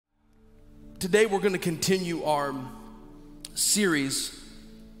Today we're going to continue our series,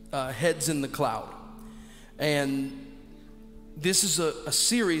 Heads in the Cloud. And this is a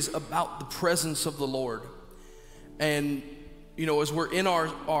series about the presence of the Lord. And, you know, as we're in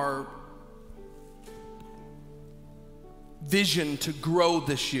our vision to grow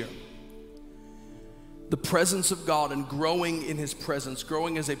this year, the presence of God and growing in His presence,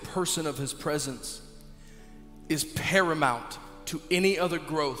 growing as a person of His presence, is paramount to any other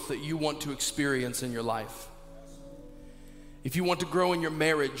growth that you want to experience in your life. If you want to grow in your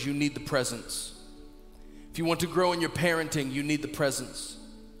marriage, you need the presence. If you want to grow in your parenting, you need the presence.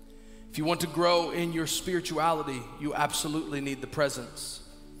 If you want to grow in your spirituality, you absolutely need the presence.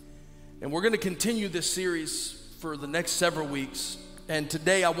 And we're going to continue this series for the next several weeks. And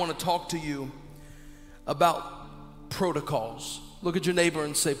today I want to talk to you about protocols. Look at your neighbor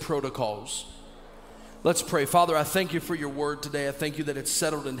and say protocols. Let's pray. Father, I thank you for your word today. I thank you that it's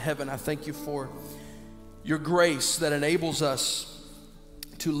settled in heaven. I thank you for your grace that enables us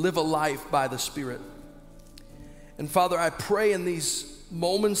to live a life by the Spirit. And Father, I pray in these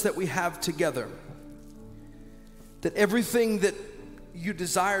moments that we have together that everything that you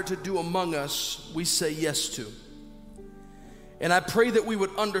desire to do among us, we say yes to. And I pray that we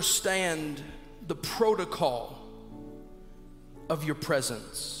would understand the protocol of your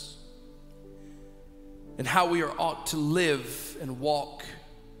presence and how we ought to live and walk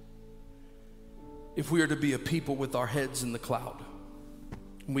if we are to be a people with our heads in the cloud.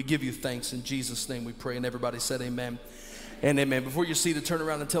 And we give you thanks in Jesus' name we pray. And everybody said amen and amen. Before you're seated, turn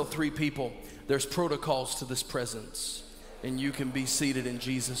around and tell three people there's protocols to this presence. And you can be seated in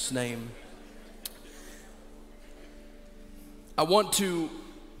Jesus' name. I want to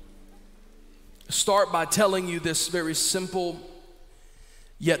start by telling you this very simple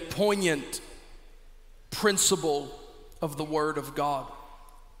yet poignant principle of the Word of God.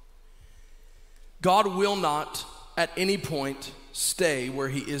 God will not at any point stay where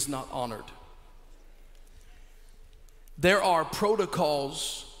He is not honored. There are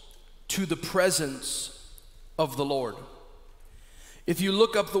protocols to the presence of the Lord. If you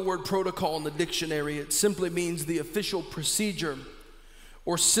look up the word protocol in the dictionary, it simply means the official procedure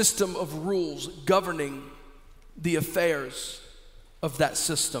or system of rules governing the affairs of that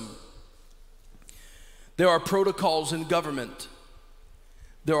system. There are protocols in government.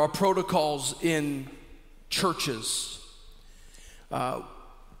 There are protocols in churches. I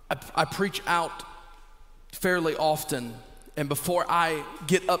preach out fairly often, and before I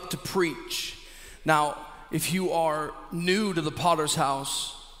get up to preach, now, if you are new to the Potter's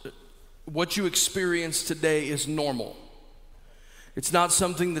House, what you experience today is normal. It's not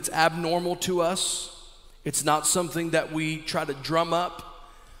something that's abnormal to us. It's not something that we try to drum up.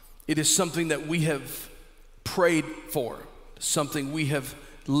 It is something that we have prayed for, something we have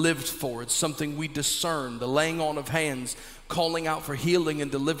lived for. It's something we discern, the laying on of hands, calling out for healing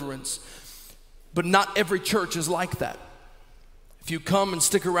and deliverance. But not every church is like that. If you come and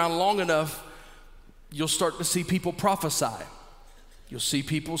stick around long enough, you'll start to see people prophesy. You'll see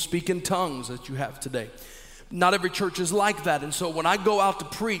people speak in tongues that you have today. Not every church is like that. And so when I go out to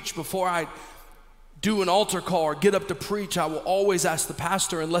preach, before I do an altar call or get up to preach, I will always ask the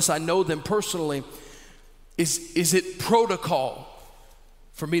pastor, unless I know them personally, is it protocol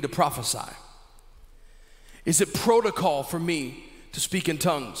for me to prophesy? Is it protocol for me to speak in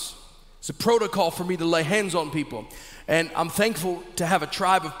tongues? Is it protocol for me to lay hands on people? And I'm thankful to have a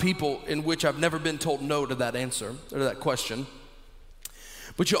tribe of people in which I've never been told no to that answer, or to that question.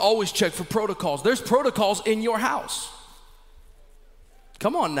 But you always check for protocols. There's protocols in your house.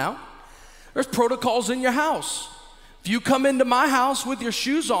 Come on now. There's protocols in your house. If you come into my house with your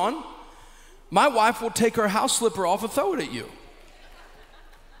shoes on, my wife will take her house slipper off and throw it at you.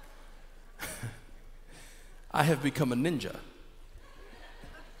 I have become a ninja.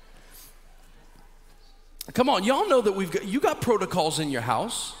 Come on, y'all know that you got protocols in your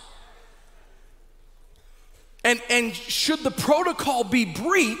house. And should the protocol be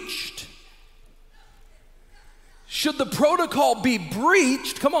breached,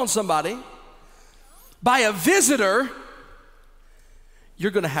 come on somebody, by a visitor, you're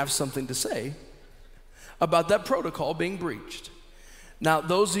gonna have something to say about that protocol being breached. Now,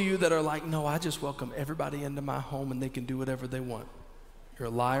 those of you that are like, no, I just welcome everybody into my home and they can do whatever they want, you're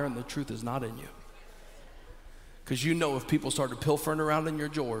a liar and the truth is not in you. Because you know if people started pilfering around in your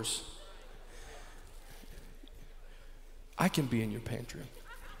drawers, I can be in your pantry.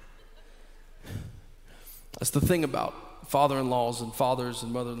 That's the thing about father-in-laws and fathers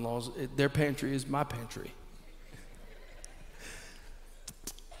and mother-in-laws. Their pantry is my pantry.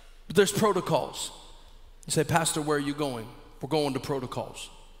 But there's protocols. You say, Pastor, where are you going? We're going to protocols.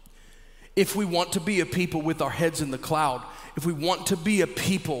 if we want to be a people with our heads in the cloud, if we want to be a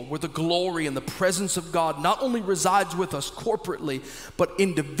people where the glory and the presence of God not only resides with us corporately, but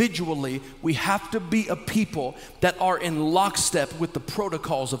individually, we have to be a people that are in lockstep with the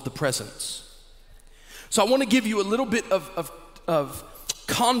protocols of the presence. So I want to give you a little bit of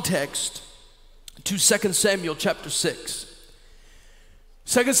context to 2 Samuel chapter 6.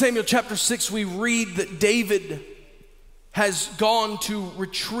 2 Samuel chapter 6, we read that David has gone to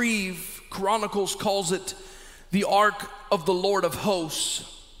retrieve, Chronicles calls it the Ark of the Lord of Hosts.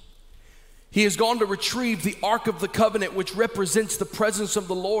 He has gone to retrieve the Ark of the Covenant, which represents the presence of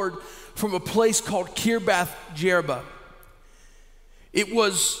the Lord, from a place called Kirjath Jearim. It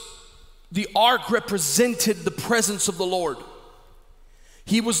was, the Ark represented the presence of the Lord.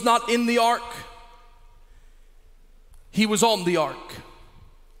 He was not in the Ark, he was on the Ark.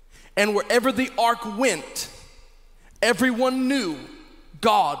 And wherever the Ark went, everyone knew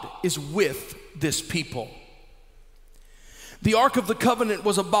God is with this people. The Ark of the Covenant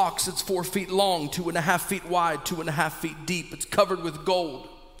was a box. It's 4 feet long, 2.5 feet wide, 2.5 feet deep. It's covered with gold.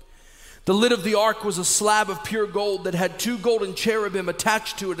 The lid of the Ark was a slab of pure gold that had 2 golden cherubim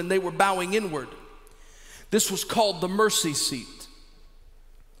attached to it, and they were bowing inward. This was called the mercy seat.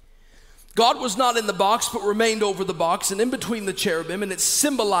 God was not in the box, but remained over the box and in between the cherubim, and it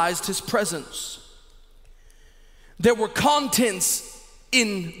symbolized his presence. There were contents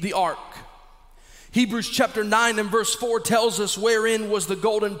in the ark. Hebrews chapter 9 and verse 4 tells us wherein was the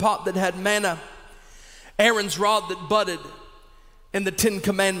golden pot that had manna, Aaron's rod that budded, and the 10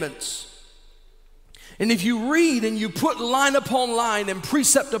 commandments. And if you read and you put line upon line and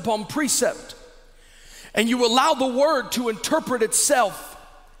precept upon precept, and you allow the word to interpret itself,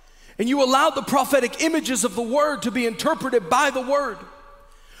 and you allow the prophetic images of the word to be interpreted by the word,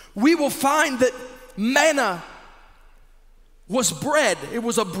 we will find that manna was bread. It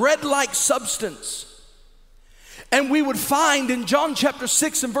was a bread-like substance. And we would find in John chapter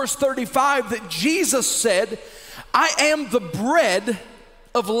 6 and verse 35 that Jesus said, I am the bread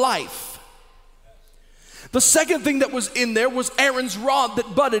of life. The second thing that was in there was Aaron's rod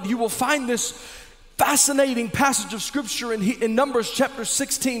that budded. You will find this fascinating passage of scripture in Numbers chapter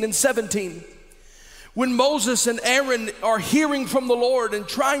 16 and 17. When Moses and Aaron are hearing from the Lord and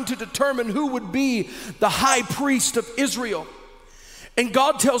trying to determine who would be the high priest of Israel. And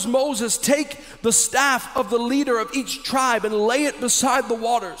God tells Moses, take the staff of the leader of each tribe and lay it beside the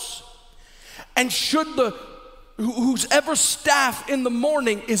waters. And should whoever staff in the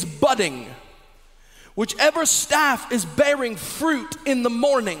morning is budding, whichever staff is bearing fruit in the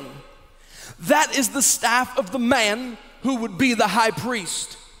morning, that is the staff of the man who would be the high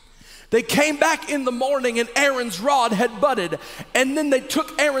priest. They came back in the morning and Aaron's rod had budded. And then they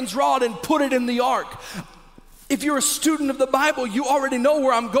took Aaron's rod and put it in the ark. If you're a student of the Bible, you already know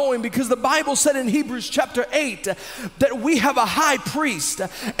where I'm going, because the Bible said in Hebrews chapter 8 that we have a high priest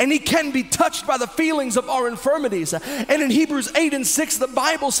and he can be touched by the feelings of our infirmities. And in Hebrews 8 and 6, the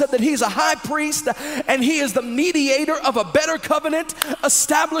Bible said that he's a high priest and he is the mediator of a better covenant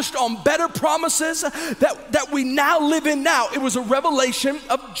established on better promises that we now live in now. It was a revelation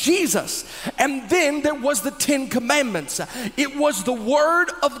of Jesus. And then there was the 10 commandments. It was the word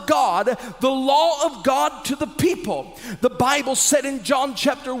of God, the law of God to the people. The Bible said in John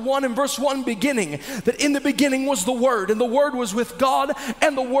chapter 1 and verse 1 beginning, that in the beginning was the Word, and the Word was with God,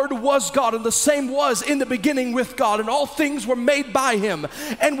 and the Word was God, and the same was in the beginning with God, and all things were made by him,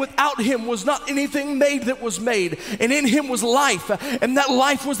 and without him was not anything made that was made. And in him was life, and that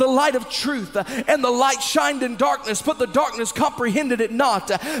life was the light of truth, and the light shined in darkness, but the darkness comprehended it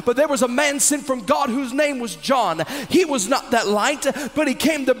not. But there was a man sent from God whose name was John. He was not that light, but he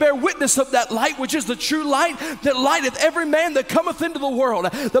came to bear witness of that light, which is the true light that lighteth every man that cometh into the world.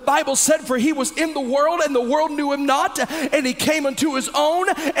 The Bible said, for he was in the world, and the world knew him not, and he came unto his own,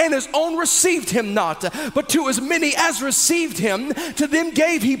 and his own received him not. But to as many as received him, to them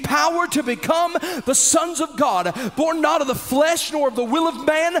gave he power to become the sons of God, born not of the flesh nor of the will of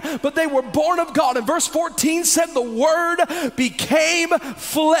man, but they were born of God. And verse 14 said, the word became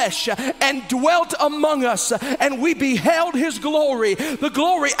flesh and dwelt among us, and we beheld his glory, the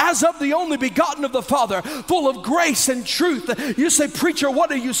glory as of the only begotten of the Father, full of grace and truth. You say, preacher,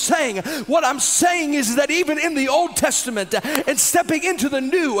 what are you saying? What I'm saying is that even in the Old Testament and stepping into the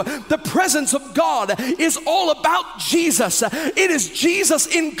New, the presence of God is all about Jesus. It is Jesus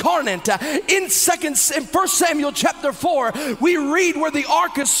incarnate. In 1 Samuel chapter 4, we read where the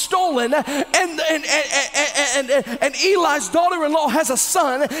ark is stolen, and Eli's daughter-in-law has a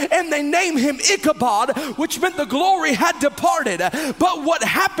son, and they name him Ichabod, which meant the glory had departed. But what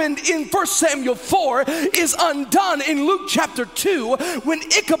happened in 1 Samuel 4 is undone in Luke chapter 2. When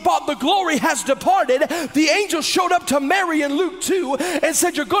Ichabod the glory has departed, the angel showed up to Mary in Luke 2 and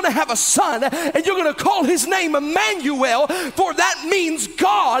said, you're going to have a son and you're going to call his name Emmanuel, for that means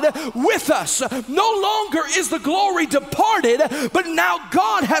God with us. No longer is the glory departed, but now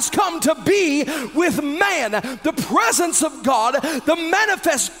God has come to be with man. The presence of God, the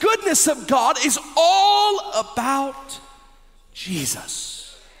manifest goodness of God is all about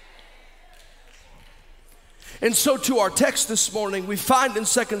Jesus. And so to our text this morning, we find in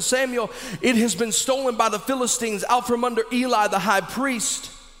 2 Samuel, it has been stolen by the Philistines out from under Eli the high priest.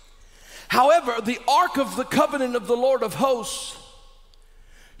 However, the ark of the covenant of the Lord of hosts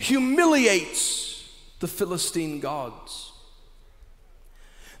humiliates the Philistine gods.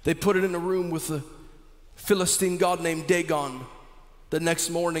 They put it in a room with a Philistine god named Dagon. The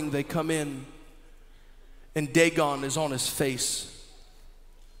next morning they come in and Dagon is on his face.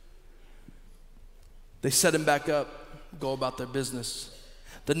 They set him back up, go about their business.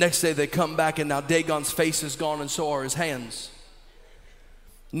 The next day they come back and now Dagon's face is gone and so are his hands.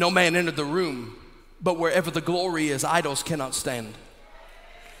 No man entered the room, but wherever the glory is, idols cannot stand.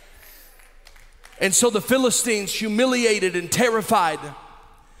 And so the Philistines, humiliated and terrified,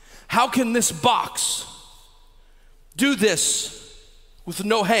 how can this box do this with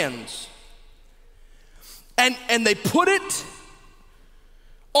no hands? And they put it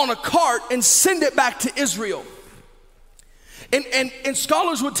on a cart and send it back to Israel. And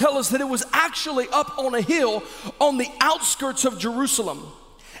scholars would tell us that it was actually up on a hill on the outskirts of Jerusalem.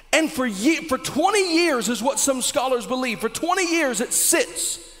 And for 20 years is what some scholars believe. For 20 years it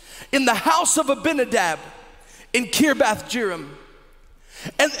sits in the house of Abinadab in Kirjath Jearim.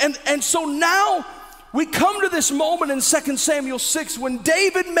 And so now we come to this moment in 2 Samuel 6 when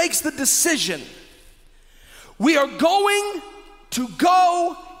David makes the decision. We are going to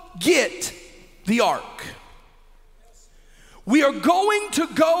go get the ark. We are going to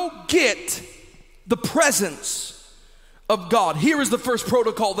go get the presence of God. Here is the first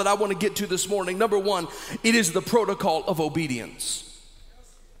protocol that I want to get to this morning. Number one, it is the protocol of obedience.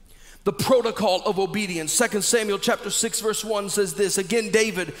 The protocol of obedience. 2 Samuel chapter 6 verse 1 says this, again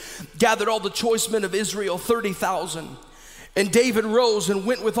David gathered all the choice men of Israel, 30,000. And David rose and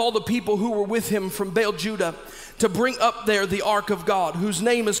went with all the people who were with him from Baal Judah to bring up there the ark of God, whose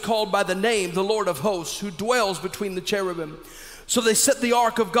name is called by the name, the Lord of hosts, who dwells between the cherubim. So they set the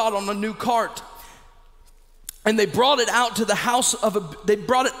ark of God on a new cart, and they brought it out of the house of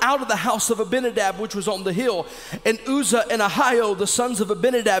Abinadab, which was on the hill. And Uzzah and Ahio, the sons of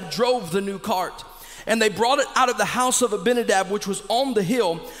Abinadab, drove the new cart. And they brought it out of the house of Abinadab, which was on the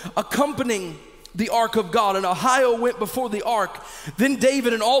hill, accompanying the ark of God. And Ahio went before the ark. Then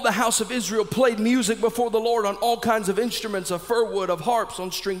David and all the house of Israel played music before the Lord on all kinds of instruments, of fir wood, of harps,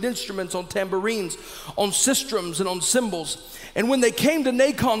 on stringed instruments, on tambourines, on sistrums, and on cymbals. And when they came to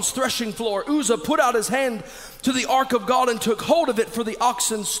Nachon's threshing floor, Uzzah put out his hand to the ark of God and took hold of it, for the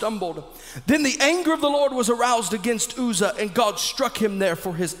oxen stumbled. Then the anger of the Lord was aroused against Uzzah, and God struck him there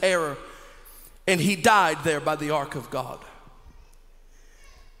for his error, and he died there by the ark of God.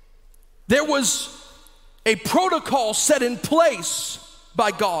 There was a protocol set in place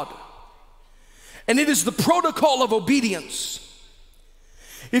by God, and it is the protocol of obedience.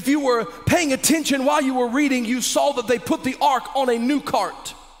 If you were paying attention while you were reading, you saw that they put the ark on a new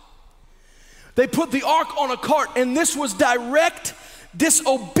cart. They put the ark on a cart, and this was direct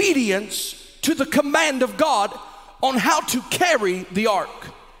disobedience to the command of God on how to carry the ark.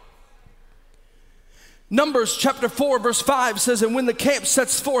 Numbers chapter 4 verse 5 says, and when the camp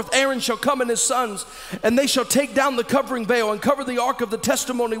sets forth, Aaron shall come and his sons, and they shall take down the covering veil and cover the ark of the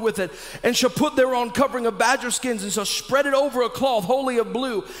testimony with it, and shall put thereon covering of badger skins, and shall spread it over a cloth wholly of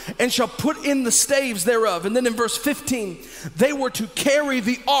blue, and shall put in the staves thereof. And then in verse 15, they were to carry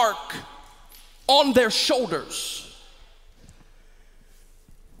the ark on their shoulders.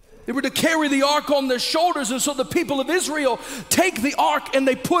 They were to carry the ark on their shoulders, and so the people of Israel take the ark and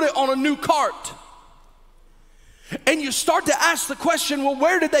they put it on a new cart. And you start to ask the question, well,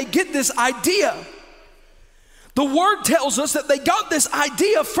 where did they get this idea? The word tells us that they got this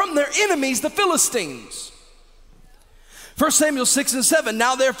idea from their enemies, the Philistines. 1 Samuel 6 and 7,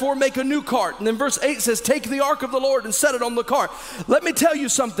 now therefore make a new cart. And then verse 8 says, take the ark of the Lord and set it on the cart. Let me tell you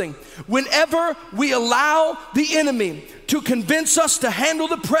something. Whenever we allow the enemy to convince us to handle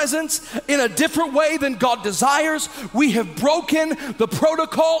the presence in a different way than God desires, we have broken the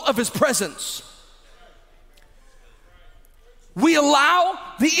protocol of his presence. We allow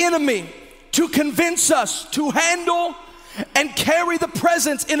the enemy to convince us to handle and carry the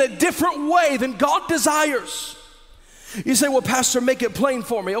presence in a different way than God desires. You say, well, Pastor, make it plain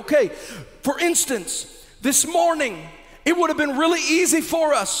for me. Okay, for instance, This morning, it would have been really easy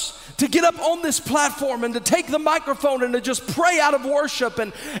for us to get up on this platform and to take the microphone and to just pray out of worship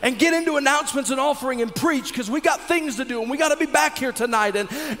and get into announcements and offering and preach, because we got things to do and we got to be back here tonight.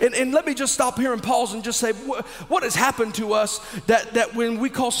 And let me just stop here and pause and just say, what has happened to us that when we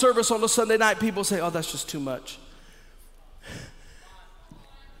call service on a Sunday night, people say, oh, that's just too much.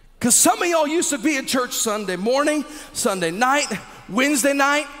 Because some of y'all used to be at church Sunday morning, Sunday night, Wednesday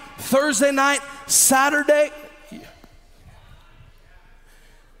night, Thursday night, Saturday.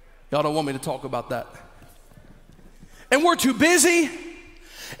 Y'all don't want me to talk about that. And we're too busy,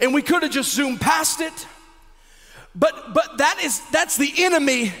 and we could have just zoomed past it. But that's the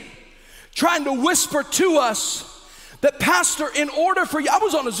enemy trying to whisper to us that, Pastor, in order for you, I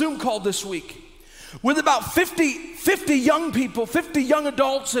was on a Zoom call this week with about 50 young people, 50 young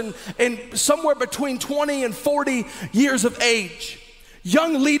adults, and somewhere between 20 and 40 years of age,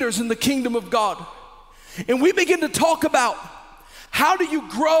 young leaders in the kingdom of God. And we begin to talk about, how do you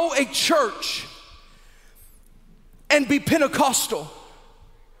grow a church and be Pentecostal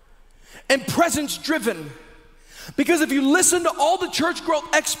and presence driven? Because if you listen to all the church growth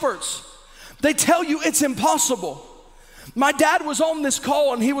experts, they tell you it's impossible. My dad was on this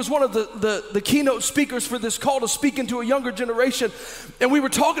call, and he was one of the keynote speakers for this call to speak into a younger generation. And we were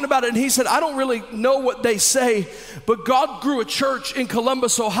talking about it, and he said, I don't really know what they say, but God grew a church in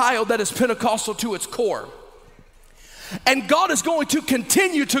Columbus, Ohio that is Pentecostal to its core. And God is going to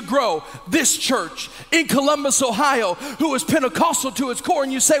continue to grow this church in Columbus, Ohio, who is Pentecostal to its core.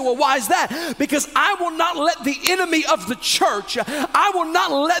 And you say, well, why is that? Because I will not let the enemy of the church, I will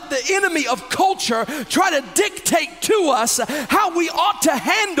not let the enemy of culture try to dictate to us how we ought to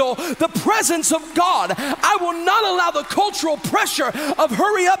handle the presence of God. I will not allow the cultural pressure of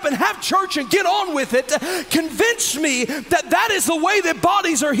hurry up and have church and get on with it convince me that is the way that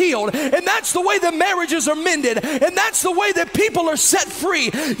bodies are healed, and that's the way that marriages are mended, and that's the way that people are set free.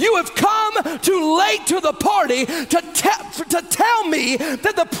 You have come too late to the party to tell me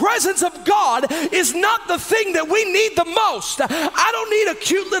that the presence of God is not the thing that we need the most. I don't need a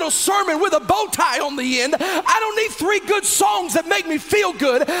cute little sermon with a bow tie on the end. I don't need 3 good songs that make me feel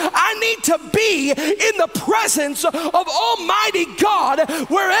good. I need to be in the presence of Almighty God,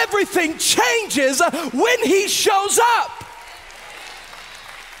 where everything changes when He shows up.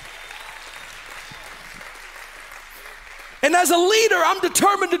 And as a leader, I'm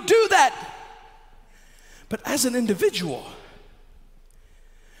determined to do that. But as an individual,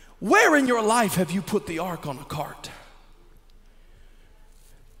 where in your life have you put the ark on a cart?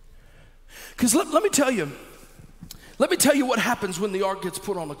 Because let me tell you what happens when the ark gets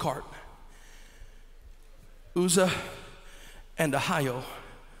put on a cart. Uzzah and Ahio,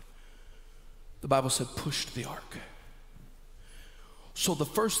 the Bible said, pushed the ark. So the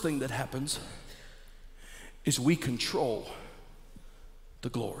first thing that happens is we control the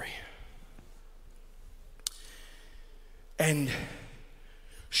glory. And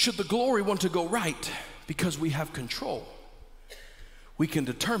should the glory want to go right, because we have control, we can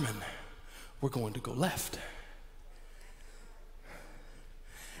determine we're going to go left.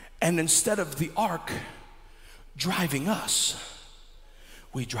 And instead of the ark driving us,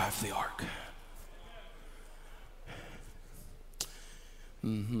 we drive the ark.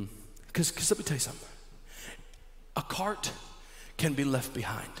 Because let me tell you something. A cart can be left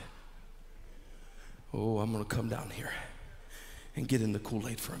behind. Oh, I'm going to come down here and get in the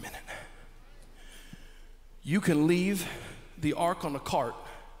Kool-Aid for a minute. You can leave the ark on a cart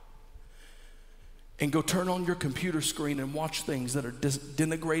and go turn on your computer screen and watch things that are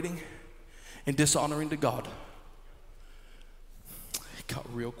denigrating and dishonoring to God. It got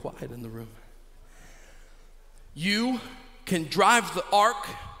real quiet in the room. You can drive the ark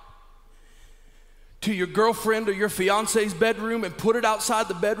to your girlfriend or your fiance's bedroom and put it outside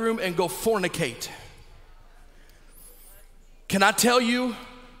the bedroom and go fornicate. Can I tell you,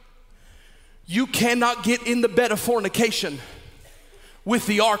 you cannot get in the bed of fornication with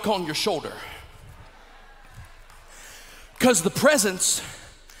the ark on your shoulder. Because the presence,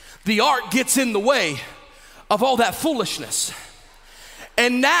 the ark gets in the way of all that foolishness.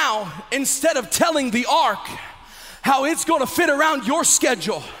 And now, instead of telling the ark how it's going to fit around your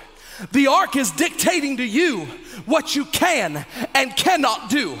schedule, the ark is dictating to you what you can and cannot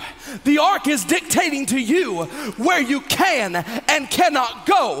do. The ark is dictating to you where you can and cannot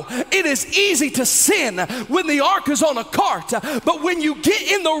go. It is easy to sin when the ark is on a cart, but when you get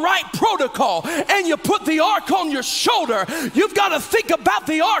in the right protocol and you put the ark on your shoulder, you've got to think about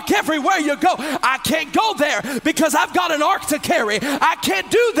the ark everywhere you go. I can't go there because I've got an ark to carry. I can't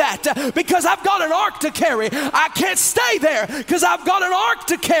do that because I've got an ark to carry. I can't stay there because I've got an ark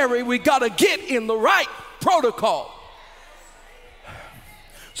to carry. We got to get in the right protocol.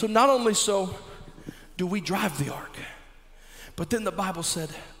 So not only so do we drive the ark, but then the Bible said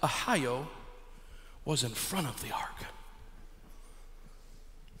Ahio was in front of the ark.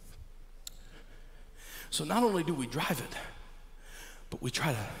 So not only do we drive it, but we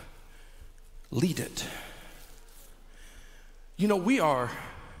try to lead it. You know, we are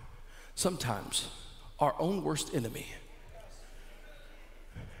sometimes our own worst enemy.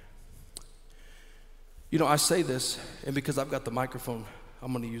 You know, I say this, and because I've got the microphone,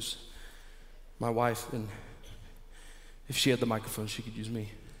 I'm going to use my wife, and if she had the microphone, she could use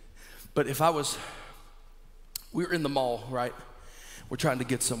me. But if we were in the mall, right? We're trying to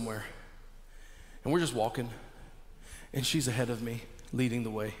get somewhere, and we're just walking, and she's ahead of me, leading the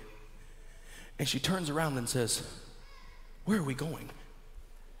way. And she turns around and says, "Where are we going?"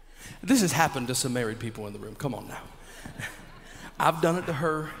 This has happened to some married people in the room. Come on now. I've done it to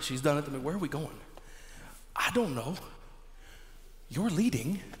her. She's done it to me. Where are we going? I don't know. You're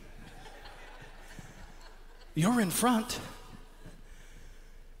leading. You're in front.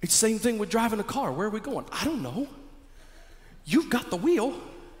 It's the same thing with driving a car. Where are we going? I don't know. You've got the wheel.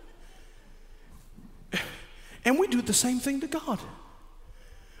 And we do the same thing to God.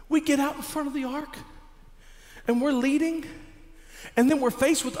 We get out in front of the ark and we're leading, and then we're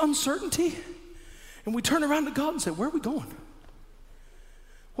faced with uncertainty, and we turn around to God and say, "Where are we going?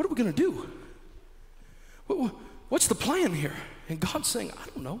 What are we going to do? What's the plan here?" And God's saying, "I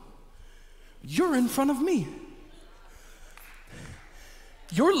don't know. You're in front of me.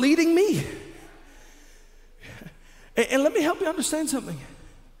 You're leading me." And let me help you understand something.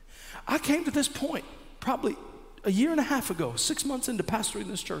 I came to this point probably a year and a half ago, 6 months into pastoring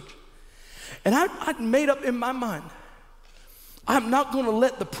this church. And I'd made up in my mind, I'm not going to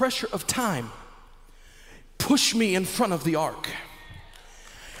let the pressure of time push me in front of the ark.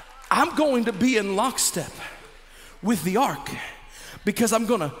 I'm going to be in lockstep with the ark, because I'm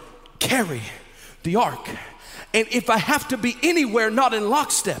going to carry the ark. And if I have to be anywhere not in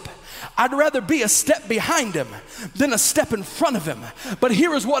lockstep, I'd rather be a step behind him than a step in front of him. But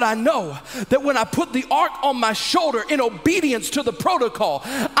here is what I know, that when I put the ark on my shoulder in obedience to the protocol,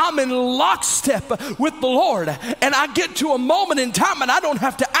 I'm in lockstep with the Lord. And I get to a moment in time and I don't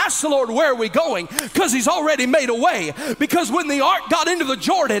have to ask the Lord, "Where are we going?" because he's already made a way. Because when the ark got into the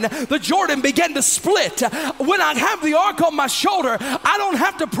Jordan began to split. When I have the ark on my shoulder, I don't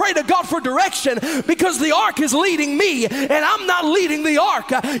have to pray to God for direction, because the ark is leading me and I'm not leading the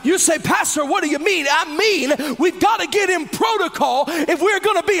ark. You say, "Pastor, what do you mean?" I mean, we've got to get in protocol if we're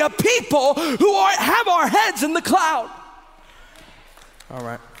going to be a people who have our heads in the cloud. All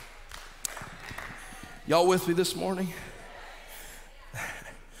right. Y'all with me this morning?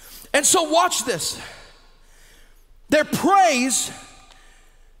 And so watch this. Their praise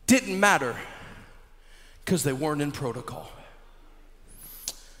didn't matter because they weren't in protocol.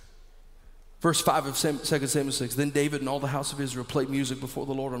 Verse 5 of 2 Samuel 6, "Then David and all the house of Israel played music before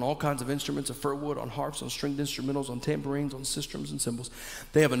the Lord on all kinds of instruments of fir wood, on harps, on stringed instrumentals, on tambourines, on sistrums and cymbals."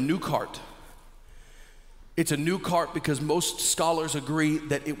 They have a new cart. It's a new cart because most scholars agree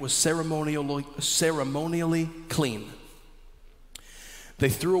that it was ceremonially clean. They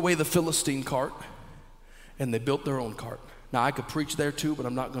threw away the Philistine cart and they built their own cart. Now I could preach there too, but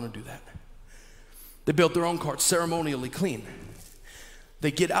I'm not going to do that. They built their own cart, ceremonially clean. They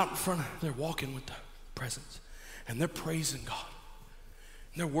get out in front, they're walking with the presence, and they're praising God,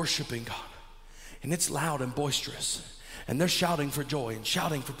 and they're worshiping God, and it's loud and boisterous, and they're shouting for joy and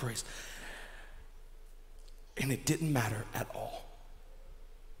shouting for praise. And it didn't matter at all,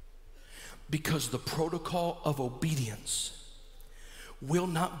 because the protocol of obedience will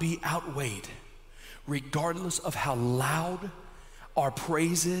not be outweighed regardless of how loud our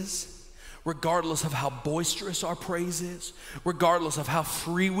praise is, regardless of how boisterous our praise is, regardless of how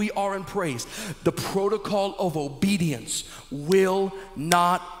free we are in praise. The protocol of obedience will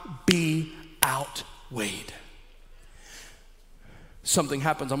not be outweighed. Something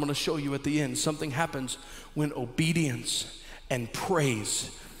happens, I'm going to show you at the end. Something happens when obedience and praise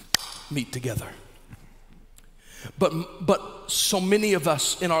meet together. But so many of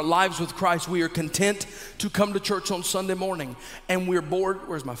us in our lives with Christ, we are content to come to church on Sunday morning, and we're bored.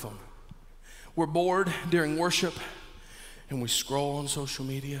 Where's my phone? We're bored during worship, and we scroll on social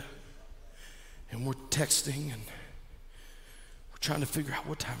media, and we're texting, and we're trying to figure out,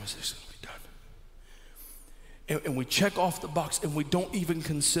 what time is this going to be done? And we check off the box, and we don't even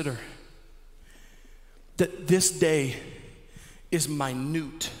consider that this day is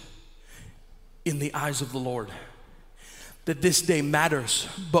minute in the eyes of the Lord. That this day matters,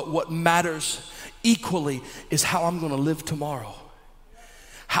 but what matters equally is how I'm going to live tomorrow.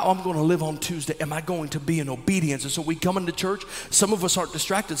 how I'm going to live on Tuesday. Am I going to be in obedience? And so we come into church. Some of us aren't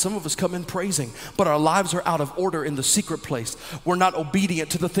distracted. Some of us come in praising, but our lives are out of order in the secret place. We're not obedient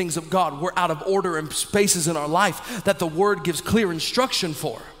to the things of God. We're out of order in spaces in our life that the word gives clear instruction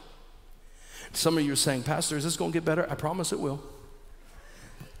for. Some of you are saying, Pastor, is this going to get better? I promise it will.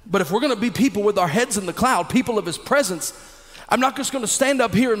 But if we're going to be people with our heads in the cloud, people of his presence, I'm not just going to stand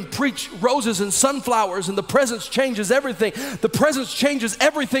up here and preach roses and sunflowers and the presence changes everything. The presence changes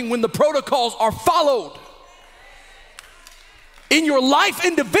everything when the protocols are followed. In your life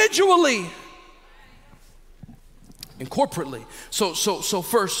individually and corporately. So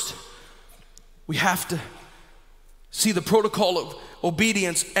first, we have to see the protocol of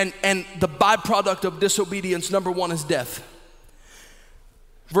obedience, and the byproduct of disobedience, number one, is death.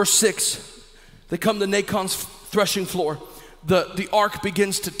 Verse 6, they come to Nachon's threshing floor. The ark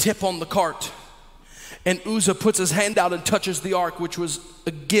begins to tip on the cart, and Uzzah puts his hand out and touches the ark, which was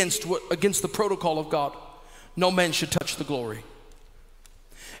against the protocol of God. No man should touch the glory.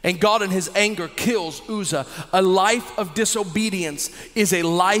 And God in his anger kills Uzzah. A life of disobedience is a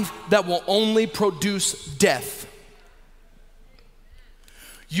life that will only produce death.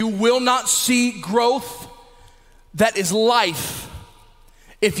 You will not see growth that is life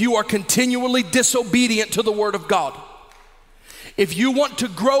if you are continually disobedient to the word of God. If you want to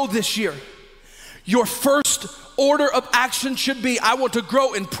grow this year, your first order of action should be, I want to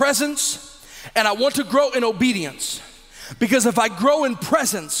grow in presence and I want to grow in obedience. Because if I grow in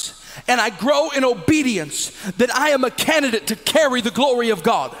presence and I grow in obedience, then I am a candidate to carry the glory of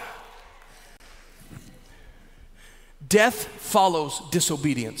God. Death follows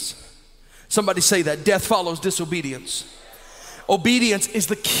disobedience. Somebody say that. Death follows disobedience. Obedience is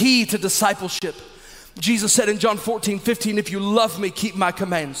the key to discipleship. Jesus said in John 14:15, if you love me, keep my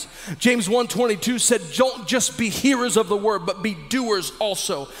commands. James 1:22 said, don't just be hearers of the word, but be doers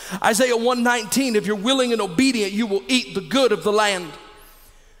also. Isaiah 1:19, if you're willing and obedient, you will eat the good of the land.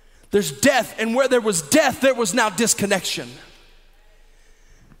 There's death, and where there was death, there was now disconnection.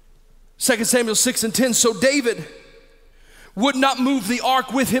 2 Samuel 6:10, so David would not move the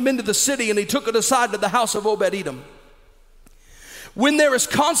ark with him into the city, and he took it aside to the house of Obed-Edom. When there is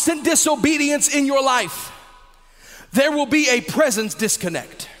constant disobedience in your life, there will be a presence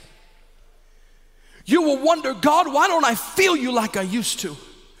disconnect. You will wonder, God, why don't I feel you like I used to?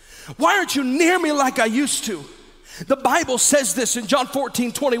 Why aren't you near me like I used to? The Bible says this in John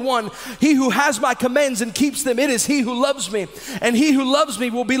 14:21, he who has my commands and keeps them, it is he who loves me. And he who loves me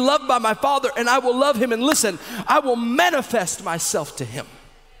will be loved by my Father, and I will love him. And listen, I will manifest myself to him.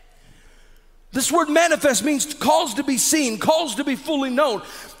 This word manifest means cause to be seen, cause to be fully known.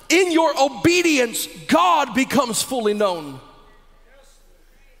 In your obedience, God becomes fully known.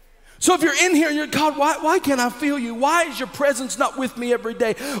 So if you're in here and you're, God, why can't I feel you? Why is your presence not with me every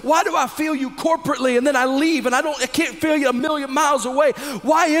day? Why do I feel you corporately and then I leave and I can't feel you a million miles away?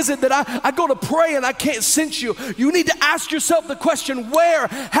 Why is it that I go to pray and I can't sense you? You need to ask yourself the question, where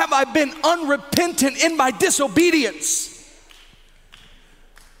have I been unrepentant in my disobedience?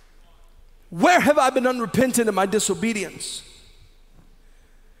 Where have I been unrepentant in my disobedience?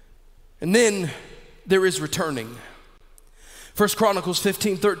 And then there is returning. 1 Chronicles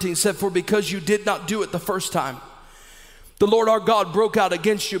 15:13 said, for because you did not do it the first time, the Lord our God broke out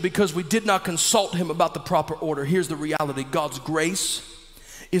against you because we did not consult him about the proper order. Here's the reality. God's grace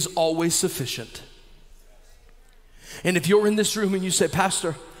is always sufficient. And if you're in this room and you say,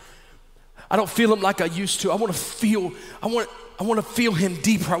 Pastor, I don't feel him like I used to. I want to feel him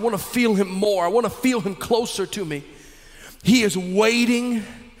deeper. I want to feel him more. I want to feel him closer to me. He is waiting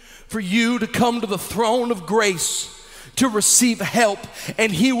for you to come to the throne of grace to receive help,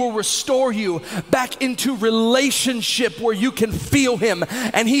 and he will restore you back into relationship where you can feel him,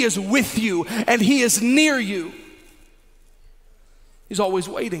 and he is with you, and he is near you. He's always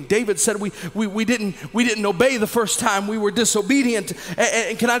waiting. David said we didn't obey the first time. We were disobedient.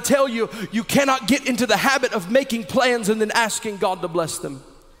 And can I tell you, you cannot get into the habit of making plans and then asking God to bless them.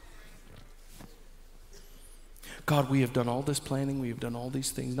 God, we have done all this planning. We have done all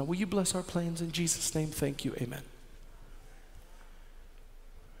these things. Now, will you bless our plans in Jesus' name? Thank you. Amen.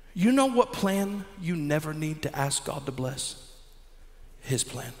 You know what plan you never need to ask God to bless? His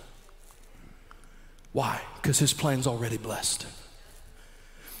plan. Why? Because his plan's already blessed.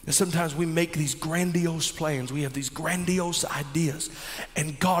 And sometimes we make these grandiose plans. We have these grandiose ideas,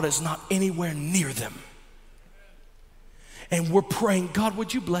 and God is not anywhere near them. And we're praying, God,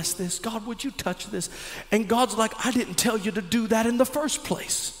 would you bless this? God, would you touch this? And God's like, I didn't tell you to do that in the first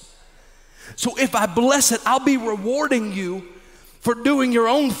place. So if I bless it, I'll be rewarding you for doing your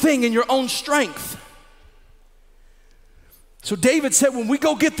own thing in your own strength. So David said, when we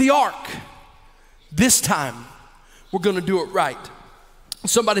go get the ark, this time we're going to do it right.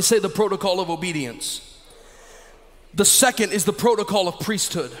 Somebody say the protocol of obedience. The second is the protocol of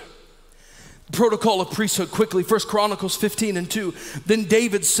priesthood. Protocol of priesthood, quickly, 1 Chronicles 15:2. Then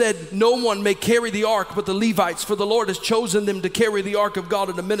David said, no one may carry the ark but the Levites, for the Lord has chosen them to carry the ark of God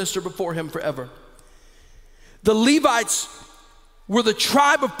and to minister before him forever. The Levites were the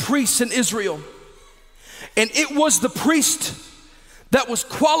tribe of priests in Israel, and it was the priest that was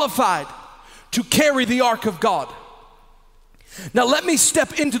qualified to carry the ark of God. Now let me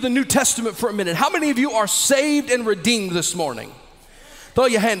step into the New Testament for a minute. How many of you are saved and redeemed this morning? Throw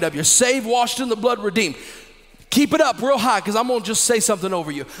your hand up. You're saved, washed in the blood, redeemed. Keep it up real high, because I'm going to just say something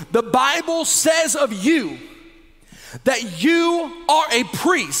over you. The Bible says of you that you are a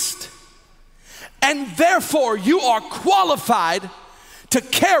priest, and therefore you are qualified to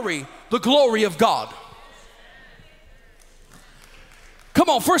carry the glory of God. Come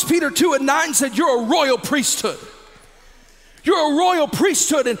on, 1 Peter 2:9 said you're a royal priesthood. You're a royal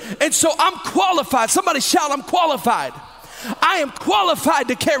priesthood, and so I'm qualified. Somebody shout, I'm qualified. I am qualified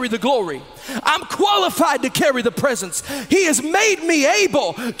to carry the glory. I'm qualified to carry the presence. He has made me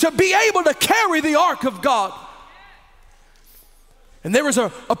able to carry the ark of God. And there is a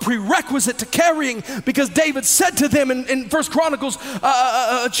prerequisite to carrying, because David said to them in 1 Chronicles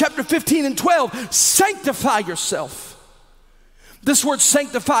chapter 15 and 12, sanctify yourself. This word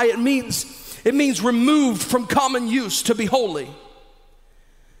sanctify, it means removed from common use to be holy.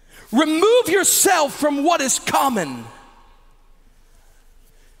 Remove yourself from what is common.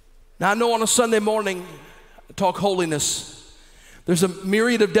 Now I know on a Sunday morning, I talk holiness. There's a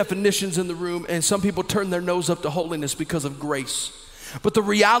myriad of definitions in the room, and some people turn their nose up to holiness because of grace. But the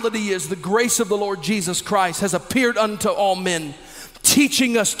reality is the grace of the Lord Jesus Christ has appeared unto all men,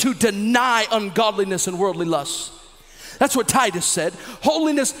 teaching us to deny ungodliness and worldly lusts. That's what Titus said.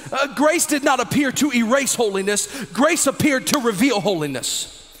 Holiness, grace did not appear to erase holiness. Grace appeared to reveal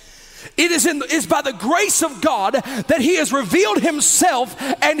holiness. It is by the grace of God that he has revealed himself,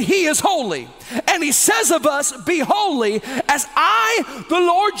 and he is holy. And he says of us, be holy as I, the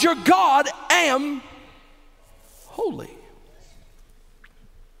Lord your God, am holy.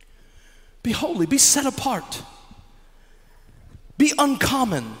 Be holy, be set apart. Be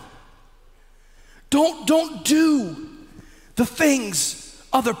uncommon. Don't do the things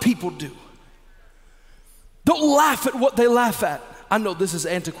other people do. Don't laugh at what they laugh at. I know this is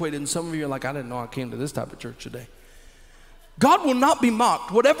antiquated, and some of you are like, I didn't know I came to this type of church today. God will not be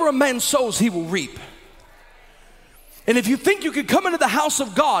mocked. Whatever a man sows, he will reap. And if you think you can come into the house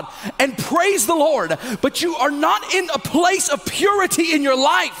of God and praise the Lord, but you are not in a place of purity in your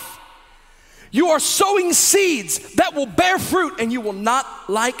life, you are sowing seeds that will bear fruit, and you will not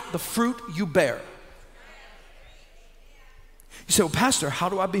like the fruit you bear. You say, well, Pastor, how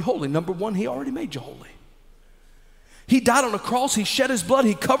do I be holy? Number one, he already made you holy. He died on a cross, he shed his blood,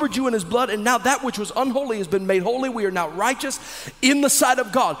 he covered you in his blood, and now that which was unholy has been made holy. We are now righteous in the sight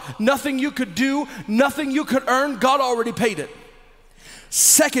of God. Nothing you could do, nothing you could earn, God already paid it.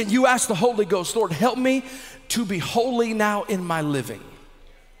 Second, you ask the Holy Ghost, Lord, help me to be holy now in my living.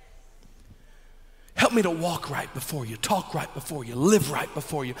 Help me to walk right before you, talk right before you, live right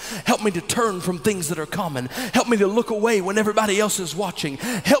before you. Help me to turn from things that are common. Help me to look away when everybody else is watching.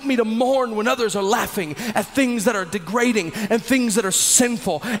 Help me to mourn when others are laughing at things that are degrading and things that are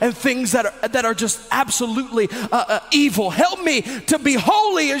sinful and things that are just absolutely evil. Help me to be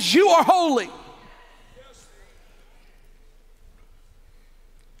holy as you are holy.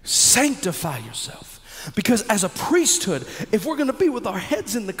 Sanctify yourself. Because as a priesthood, if we're going to be with our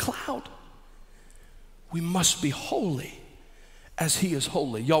heads in the cloud, we must be holy as he is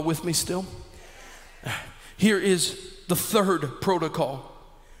holy. Y'all with me still? Here is the third protocol.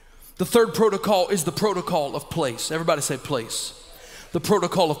 The third protocol is the protocol of place. Everybody say place. The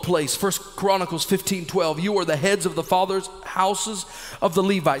protocol of place. 1 Chronicles 15:12. You are the heads of the fathers' houses of the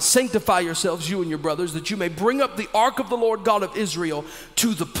Levites. Sanctify yourselves, you and your brothers, that you may bring up the ark of the Lord God of Israel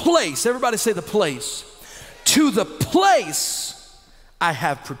to the place. Everybody say the place. To the place I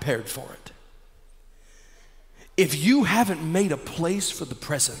have prepared for it. If you haven't made a place for the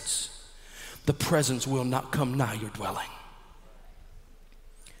presence will not come nigh your dwelling.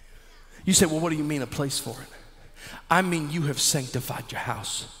 You say, well, what do you mean a place for it? I mean you have sanctified your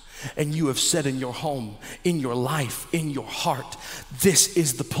house, and you have said in your home, in your life, in your heart, this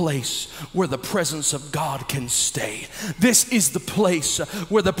is the place where the presence of God can stay. This is the place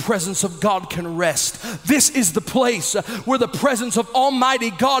where the presence of God can rest. This is the place where the presence of Almighty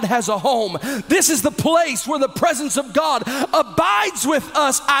God has a home. This is the place where the presence of God abides with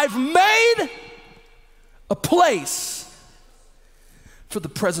us. I've made a place for the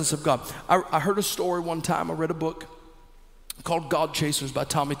presence of God. I heard a story one time. I read a book called God Chasers by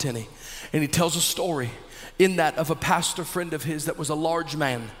Tommy Tenney. And he tells a story in that of a pastor friend of his that was a large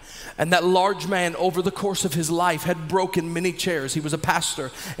man. And that large man, over the course of his life, had broken many chairs. He was a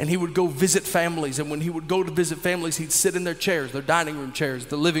pastor, and he would go visit families. And when he would go to visit families, he'd sit in their chairs, their dining room chairs,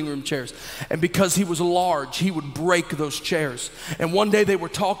 the living room chairs. And because he was large, he would break those chairs. And one day they were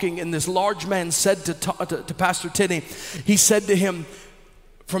talking, and this large man said to Pastor Tenney, he said to him,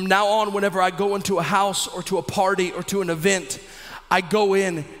 from now on, whenever I go into a house or to a party or to an event, I go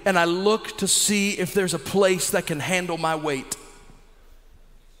in and I look to see if there's a place that can handle my weight.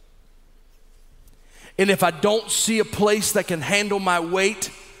 And if I don't see a place that can handle my weight,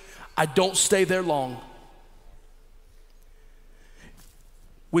 I don't stay there long.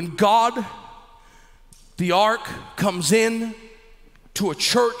 When God, the ark, comes in to a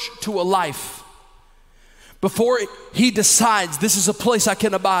church, to a life, before he decides this is a place I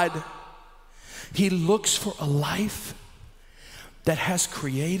can abide, he looks for a life that has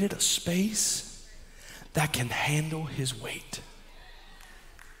created a space that can handle his weight.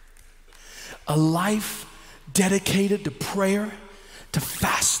 A life dedicated to prayer, to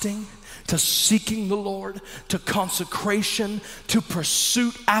fasting, to seeking the Lord, to consecration, to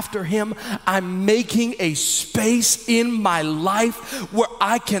pursuit after him. I'm making a space in my life where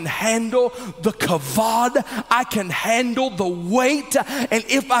I can handle the kavod, I can handle the weight, and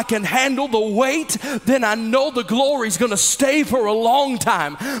if I can handle the weight, then I know the glory is going to stay for a long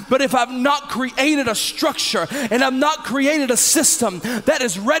time. But if I've not created a structure and I've not created a system that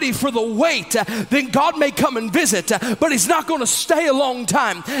is ready for the weight, then God may come and visit, but he's not going to stay a long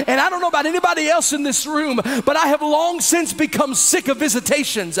time. And I don't know about anybody else in this room, but I have long since become sick of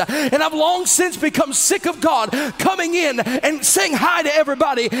visitations, and I've long since become sick of God coming in and saying hi to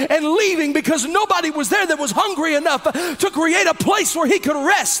everybody and leaving because nobody was there that was hungry enough to create a place where he could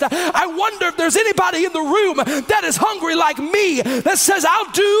rest. I wonder if there's anybody in the room that is hungry like me that says,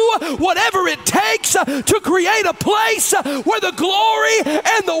 I'll do whatever it takes to create a place where the glory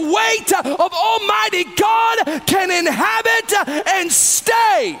and the weight of Almighty God can inhabit and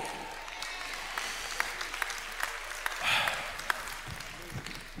stay.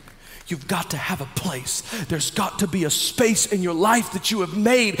 You've got to have a place. There's got to be a space in your life that you have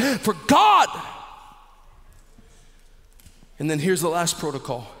made for God. And then here's the last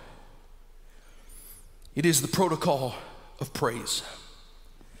protocol. It is the protocol of praise.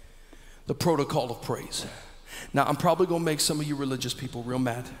 The protocol of praise. Now, I'm probably going to make some of you religious people real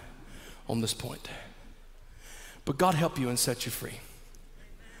mad on this point. But God help you and set you free.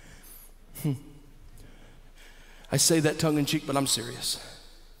 I say that tongue in cheek, but I'm serious.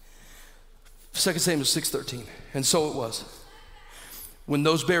 2 Samuel 6:13, and so it was, when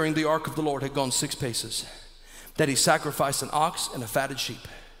those bearing the ark of the Lord had gone 6 paces, that he sacrificed an ox and a fatted sheep.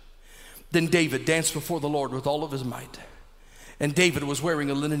 Then David danced before the Lord with all of his might. And David was wearing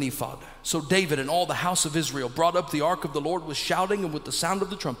a linen ephod. So David and all the house of Israel brought up the ark of the Lord with shouting and with the sound of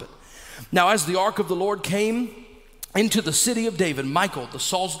the trumpet. Now as the ark of the Lord came into the city of David, Michal, the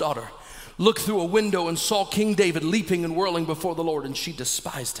Saul's daughter, looked through a window and saw King David leaping and whirling before the Lord, and she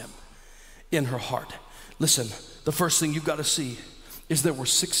despised him in her heart. Listen, the first thing you've got to see is there were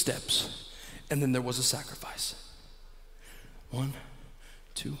 6 steps, and then there was a sacrifice. 1,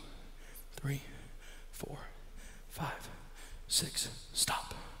 2, 3, 4, 5, 6.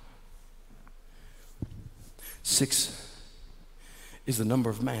 Stop. 6 is the number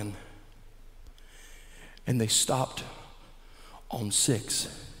of man, and they stopped on 6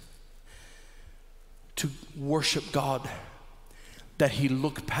 to worship God, that he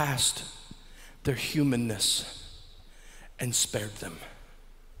looked past their humanness and spared them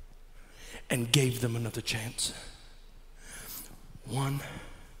and gave them another chance. 1,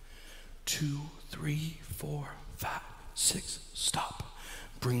 2, 3, 4, 5, 6. Stop.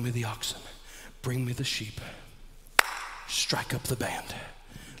 Bring me the oxen. Bring me the sheep. Strike up the band.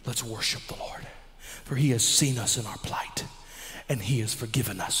 Let's worship the Lord. For he has seen us in our plight, and he has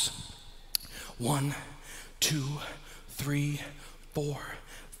forgiven us. 1, 2, 3, 4,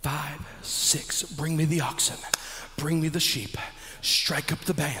 5, 6. Bring me the oxen. Bring me the sheep. Strike up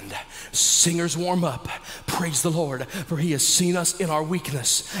the band. Singers warm up. Praise the Lord, for he has seen us in our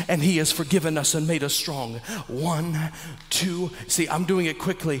weakness, and he has forgiven us and made us strong. 1, 2. See, I'm doing it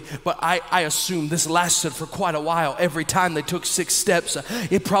quickly, but I assume this lasted for quite a while. Every time they took 6 steps,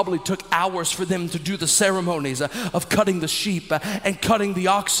 it probably took hours for them to do the ceremonies of cutting the sheep and cutting the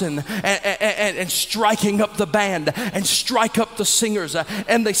oxen and striking up the band and strike up the singers,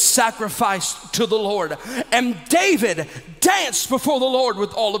 and they sacrificed to the Lord. And David danced before the Lord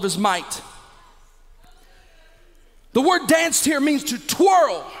with all of his might. The word danced here means to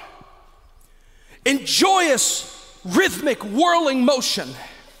twirl in joyous, rhythmic, whirling motion.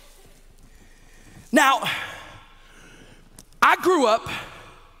 Now, I grew up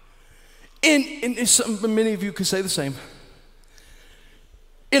many of you could say the same,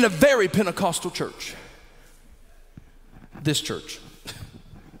 in a very Pentecostal church. This church.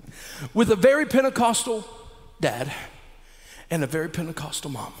 With a very Pentecostal dad and a very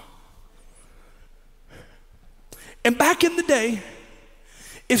Pentecostal mom. And back in the day,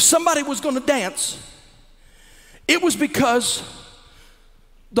 if somebody was going to dance, it was because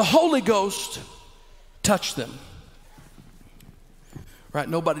the Holy Ghost touched them. Right?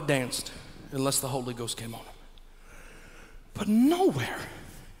 Nobody danced unless the Holy Ghost came on them. But nowhere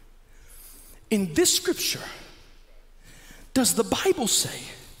in this scripture does the Bible say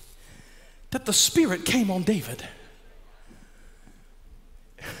that the Spirit came on David.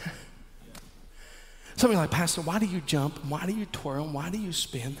 Some of you are like, Pastor, why do you jump? Why do you twirl? Why do you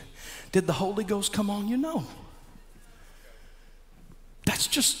spin? Did the Holy Ghost come on you? No. That's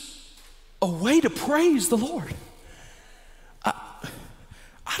just a way to praise the Lord.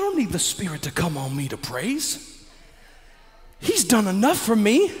 I don't need the Spirit to come on me to praise. He's done enough for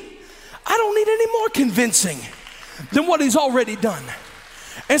me. I don't need any more convincing than what he's already done.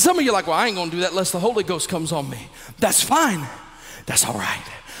 And some of you are like, well, I ain't gonna do that unless the Holy Ghost comes on me. That's fine. That's all right.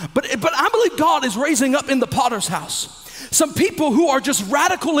 But I believe God is raising up in the Potter's house some people who are just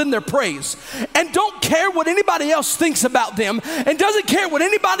radical in their praise and don't care what anybody else thinks about them and doesn't care what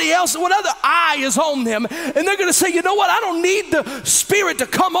anybody else, what other eye is on them. And they're gonna say, you know what? I don't need the Spirit to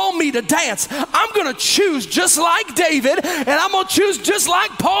come on me to dance. I'm gonna choose just like David, and I'm gonna choose just like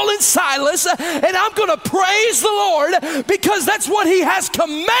Paul and Silas, and I'm gonna praise the Lord because that's what he has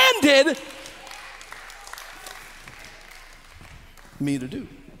commanded me to do.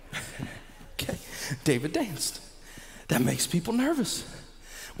 Okay, David danced. That makes people nervous.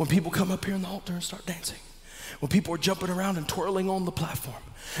 When people come up here on the altar and start dancing. When people are jumping around and twirling on the platform.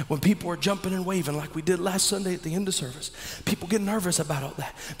 When people are jumping and waving like we did last Sunday at the end of service. People get nervous about all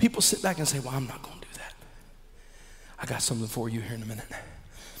that. People sit back and say, well, I'm not going to do that. I got something for you here in a minute.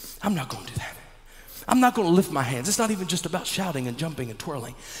 I'm not going to do that. I'm not going to lift my hands. It's not even just about shouting and jumping and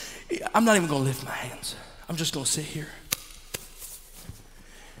twirling. I'm not even going to lift my hands. I'm just going to sit here.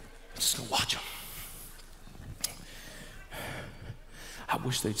 I'm just going to watch them. I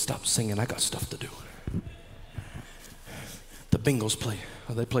wish they'd stop singing. I got stuff to do. The Bengals play.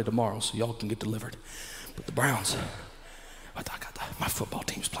 Well, they play tomorrow, so y'all can get delivered. But the Browns, my football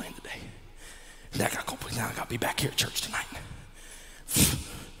team's playing today. Now I got to be back here at church tonight.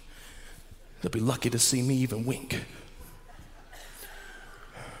 They'll be lucky to see me even wink.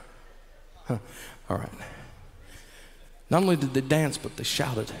 Huh. All right. Not only did they dance, but they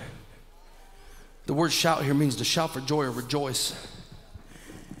shouted. The word shout here means to shout for joy or rejoice.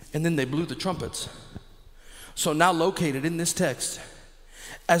 And then they blew the trumpets. So now located in this text,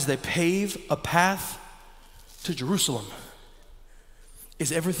 as they pave a path to Jerusalem,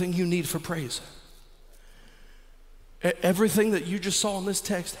 is everything you need for praise. Everything that you just saw in this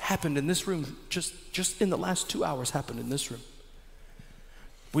text happened in this room, just in the last 2 hours happened in this room.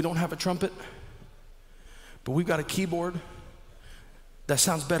 We don't have a trumpet, but we've got a keyboard that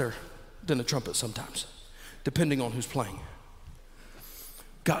sounds better than a trumpet sometimes, depending on who's playing.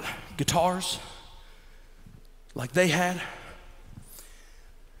 Got guitars like they had.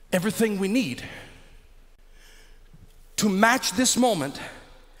 Everything we need to match this moment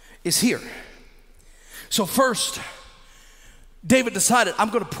is here. So first, David decided, I'm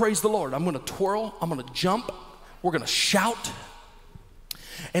going to praise the Lord. I'm going to twirl. I'm going to jump. We're going to shout.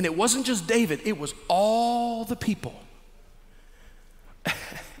 And it wasn't just David. It was all the people.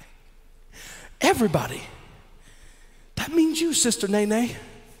 Everybody. That means you, Sister Nene.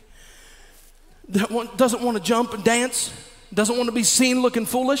 That doesn't want to jump and dance, doesn't want to be seen looking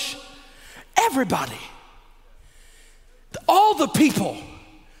foolish. Everybody. All the people.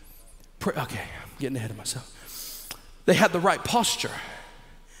 Okay, I'm getting ahead of myself. They had the right posture.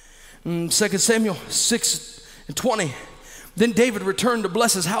 2 Samuel 6:20. Then David returned to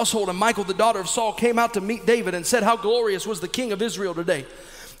bless his household, and Michal, the daughter of Saul, came out to meet David and said, how glorious was the king of Israel today,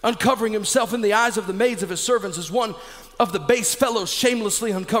 uncovering himself in the eyes of the maids of his servants as one of the base fellows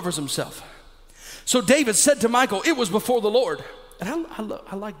shamelessly uncovers himself. So David said to Michal, it was before the Lord. And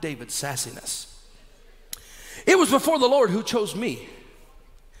I like David's sassiness. It was before the Lord who chose me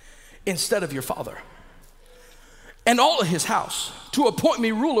instead of your father and all of his house to appoint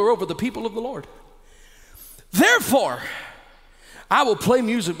me ruler over the people of the Lord. Therefore, I will play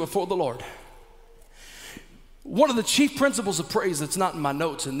music before the Lord. One of the chief principles of praise that's not in my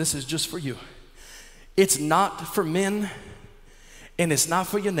notes, and this is just for you, It's not for men and it's not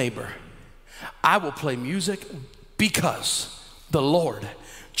for your neighbor. I will play music because the Lord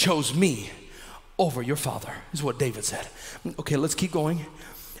chose me over your father, is what David said. Okay, let's keep going.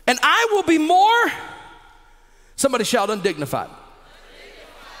 And I will be more, somebody shout undignified.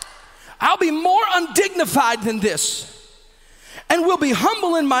 I'll be more undignified than this and will be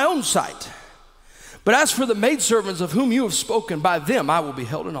humble in my own sight. But as for the maidservants of whom you have spoken, by them I will be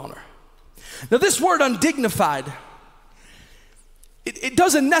held in honor. Now this word undignified, it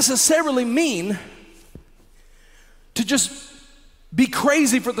doesn't necessarily mean to just be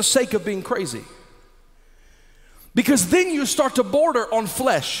crazy for the sake of being crazy. Because then you start to border on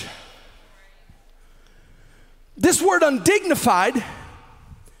flesh. This word undignified,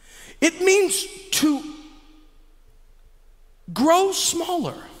 it means to grow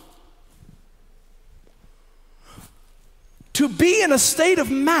smaller. To be in a state of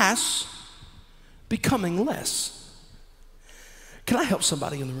mass, becoming less. Can I help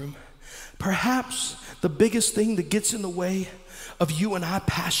somebody in the room? Perhaps the biggest thing that gets in the way of you and I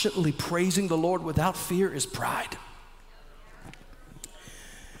passionately praising the Lord without fear is pride.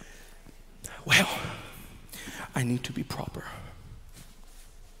 Well, I need to be proper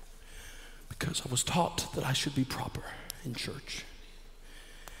because I was taught that I should be proper in church.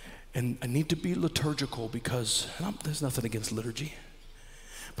 And I need to be liturgical because, there's nothing against liturgy,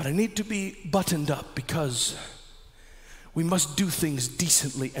 but I need to be buttoned up because we must do things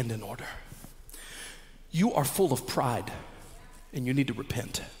decently and in order. You are full of pride and you need to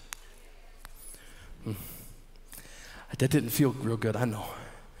repent. That didn't feel real good, I know.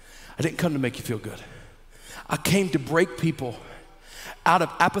 I didn't come to make you feel good. I came to break people out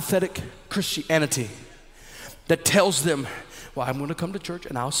of apathetic Christianity that tells them, well, I'm going to come to church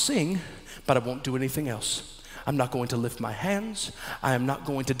and I'll sing, but I won't do anything else. I'm not going to lift my hands. I am not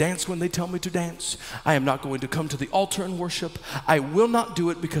going to dance when they tell me to dance. I am not going to come to the altar and worship. I will not do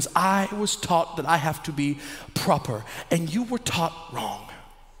it because I was taught that I have to be proper. And you were taught wrong.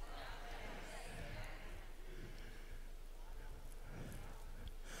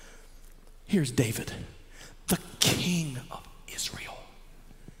 Here's David, the king of Israel,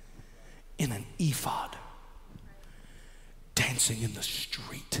 in an ephod, dancing in the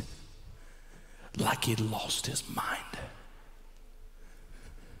street like he'd lost his mind.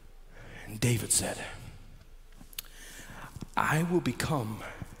 And David said, I will become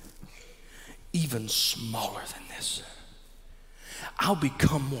even smaller than this. I'll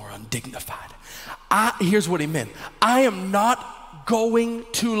become more undignified. Here's what he meant. I am not going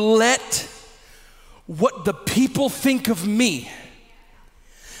to let what the people think of me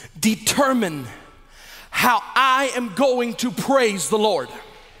determine how I am going to praise the Lord.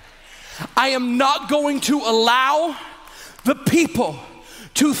 I am not going to allow the people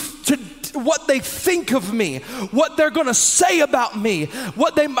to what they think of me, what they're going to say about me,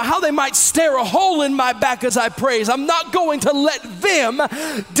 how they might stare a hole in my back as I praise. I'm not going to let them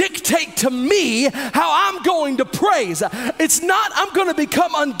dictate to me how I'm going to praise. It's not I'm going to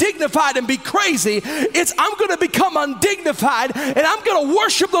become undignified and be crazy. It's I'm going to become undignified and I'm going to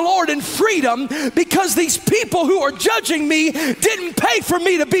worship the Lord in freedom because these people who are judging me didn't pay for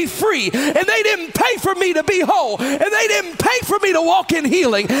me to be free, and they didn't pay for me to be whole, and they didn't pay for me to walk in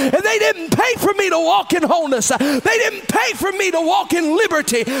healing, and they didn't pay for me to walk in wholeness. They didn't pay for me to walk in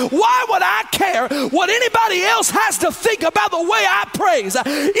liberty. Why would I care what anybody else has to think about the way I praise?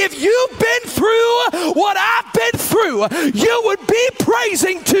 If you've been through what I've been through, you would be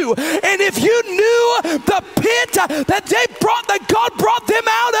praising too. And if you knew the pit that God brought them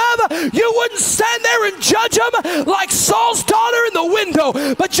out of, you wouldn't stand there and judge them like Saul's daughter in the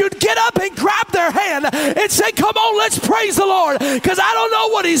window, but you'd get up and grab their hand and say, come on, let's praise the Lord, because I don't know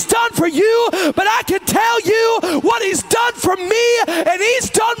what he's done for you, but I can tell you what he's done for me, and he's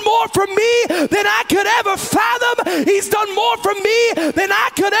done more for me than I could ever fathom. He's done more for me than I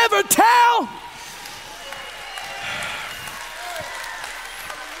could ever tell.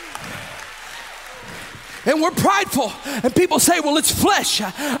 And we're prideful, and people say, well, it's flesh.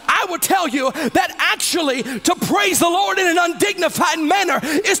 I will tell you that actually to praise the Lord in an undignified manner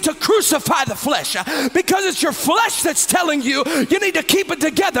is to crucify the flesh, because it's your flesh that's telling you you need to keep it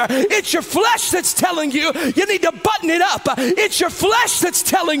together. It's your flesh that's telling you you need to button it up. It's your flesh that's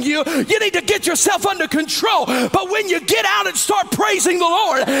telling you you need to get yourself under control. But when you get out and start praising the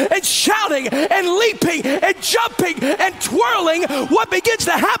Lord and shouting and leaping and jumping and twirling, what begins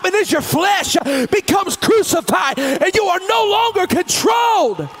to happen is your flesh becomes crucified, and you are no longer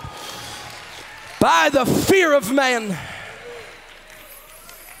controlled by the fear of man.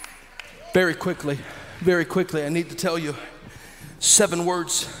 Very quickly, I need to tell you 7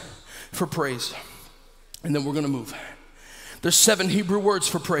 words for praise. and then we're going to move. There's 7 Hebrew words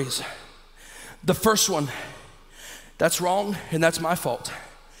for praise. The first one, that's wrong, and that's my fault.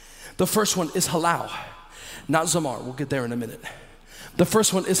 The first one is halal, not zamar. We'll get there in a minute. The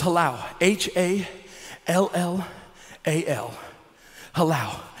first one is halal, H-A-L-L-A-L,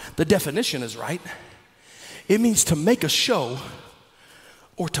 halal. The definition is right. It means to make a show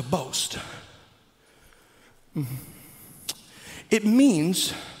or to boast. It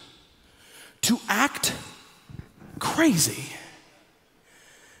means to act crazy.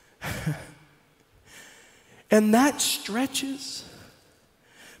 And that stretches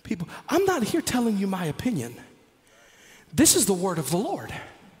people. I'm not here telling you my opinion. This is the word of the Lord.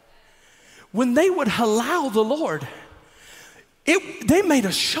 When they would halal the Lord, they made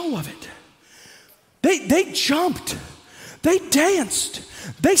a show of it. They jumped. They danced.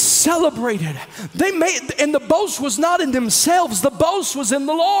 They celebrated. And the boast was not in themselves. The boast was in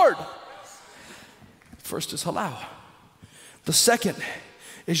the Lord. First is halal. The second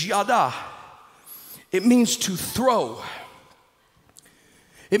is yada. It means to throw.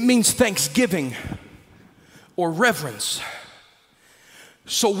 It means thanksgiving or reverence.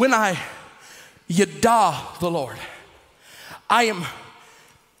 So when I yada the Lord, I am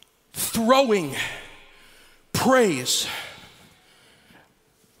throwing praise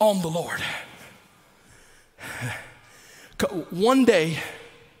on the Lord. One day,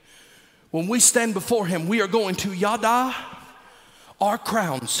 when we stand before him, we are going to yada our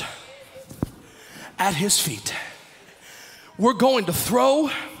crowns at his feet. We're going to throw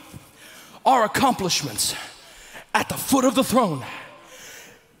our accomplishments at the foot of the throne.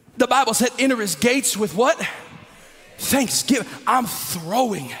 The Bible said, enter his gates with what? Thanksgiving. I'm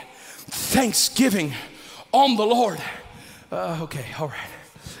throwing thanksgiving on the Lord. Okay, all right.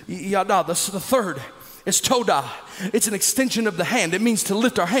 Yada, the third is toda. It's an extension of the hand. It means to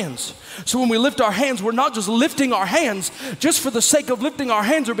lift our hands. So when we lift our hands, we're not just lifting our hands just for the sake of lifting our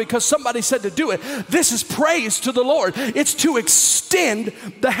hands or because somebody said to do it. This is praise to the Lord. It's to extend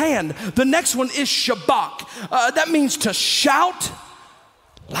the hand. The next one is shabak. That means to shout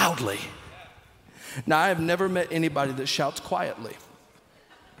loudly. Now, I have never met anybody that shouts quietly.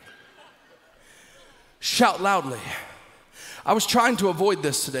 Shout loudly. I was trying to avoid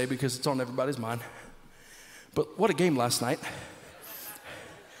this today because it's on everybody's mind. But what a game last night.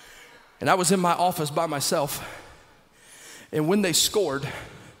 And I was in my office by myself. And when they scored,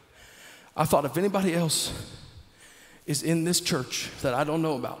 I thought if anybody else is in this church that I don't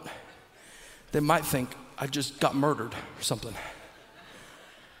know about, they might think I just got murdered or something.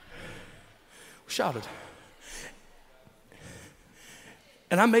 We shouted.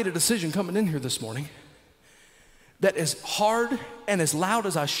 And I made a decision coming in here this morning that as hard and as loud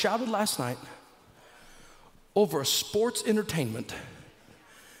as I shouted last night over a sports entertainment,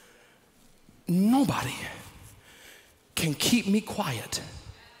 nobody can keep me quiet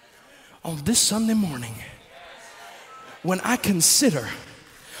on this Sunday morning when I consider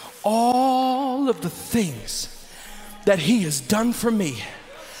all of the things that he has done for me.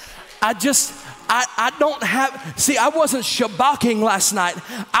 I don't have, see, I wasn't shabaking last night.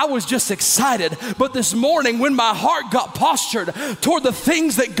 I was just excited. But this morning, when my heart got postured toward the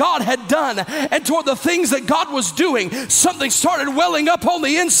things that God had done and toward the things that God was doing, something started welling up on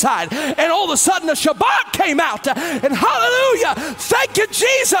the inside. And all of a sudden, a shabak came out. And hallelujah, thank you,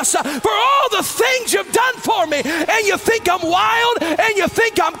 Jesus, for all the things you've done for me. And you think I'm wild and you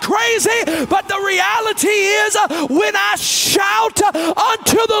think I'm crazy. But the reality is, when I shout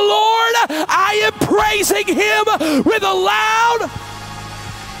unto the Lord, I am praising him with a loud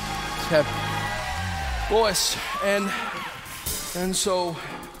voice. And so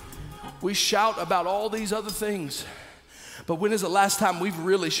we shout about all these other things. But when is the last time we've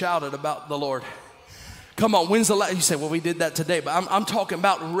really shouted about the Lord? Come on, when's the last? You say, well, we did that today. But I'm talking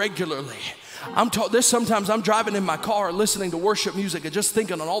about regularly. There's sometimes I'm driving in my car listening to worship music and just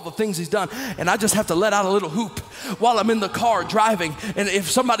thinking on all the things he's done, and I just have to let out a little hoop while I'm in the car driving. And if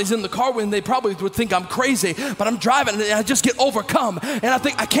somebody's in the car with me, they probably would think I'm crazy, but I'm driving and I just get overcome, and I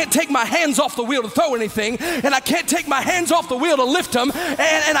think I can't take my hands off the wheel to throw anything, and I can't take my hands off the wheel to lift them,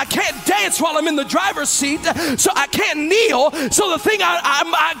 and I can't dance while I'm in the driver's seat, so I can't kneel. So the thing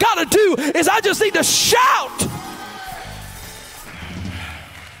I gotta do is I just need to shout.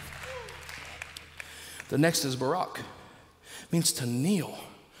 The next is barak. It means to kneel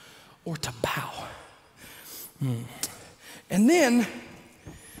or to bow. And then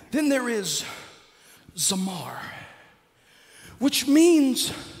there is zamar, which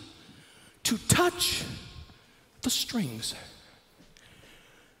means to touch the strings.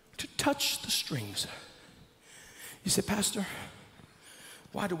 To touch the strings. You say, Pastor,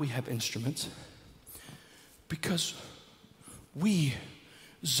 why do we have instruments? Because we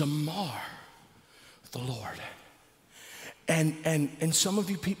zamar the Lord. And some of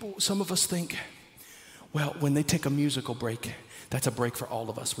you people, some of us think, well, when they take a musical break, that's a break for all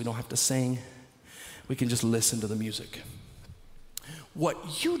of us. We don't have to sing. We can just listen to the music.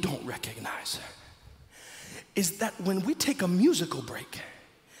 What you don't recognize is that when we take a musical break,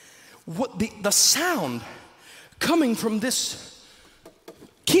 what the sound coming from this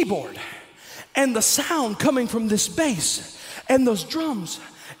keyboard and the sound coming from this bass and those drums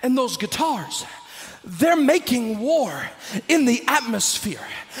and those guitars, they're making war in the atmosphere,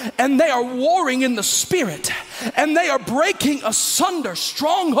 and they are warring in the spirit, and they are breaking asunder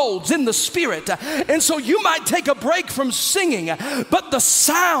strongholds in the spirit. And so you might take a break from singing, but the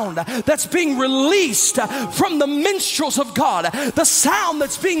sound that's being released from the minstrels of God, the sound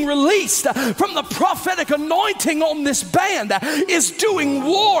that's being released from the prophetic anointing on this band is doing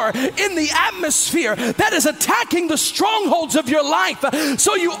war in the atmosphere that is attacking the strongholds of your life.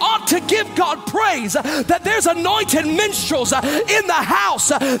 So you ought to give God praise that there's anointed minstrels in the house,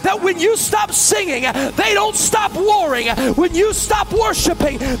 that when you stop singing, they don't stop warring. When you stop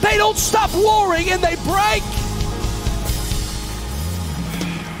worshiping, they don't stop warring, and they break.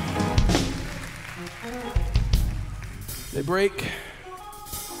 They break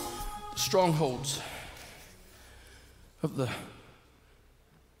strongholds of the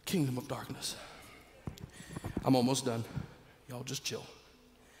kingdom of darkness. I'm almost done. Y'all just chill.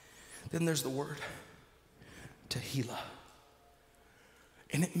 Then there's the word Tehillah.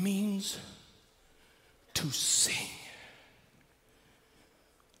 And it means to sing.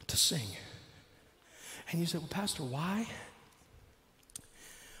 To sing. And you say, well, Pastor, why?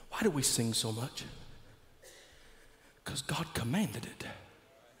 Why do we sing so much? Because God commanded it.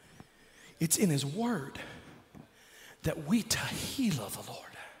 It's in His word that we Tehillah the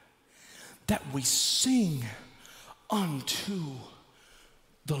Lord, that we sing unto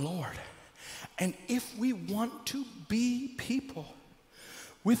the Lord. And if we want to be people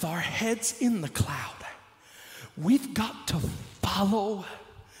with our heads in the cloud, we've got to follow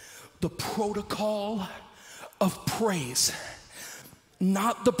the protocol of praise,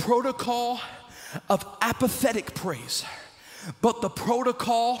 not the protocol of apathetic praise, but the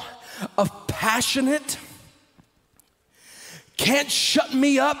protocol of passionate, can't shut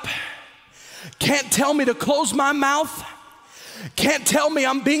me up, can't tell me to close my mouth, can't tell me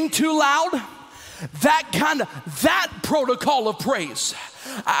I'm being too loud. That protocol of praise.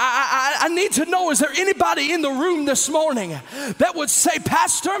 I need to know, is there anybody in the room this morning that would say,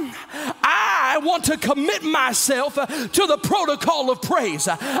 Pastor, I want to commit myself to the protocol of praise.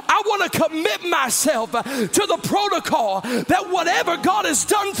 I want to commit myself to the protocol that whatever God has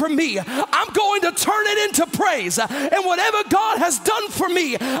done for me, I'm going to turn it into praise. And whatever God has done for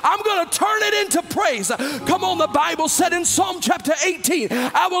me, I'm going to turn it into praise. Come on, the Bible said in Psalm chapter 18,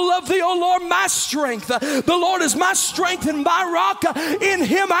 I will love thee, O Lord, my strength. The Lord is my strength and my rock. In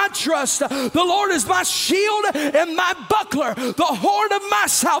Him I trust. The Lord is my shield and my buckler, the horn of my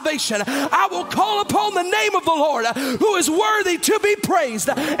salvation. I will call upon the name of the Lord, who is worthy to be praised,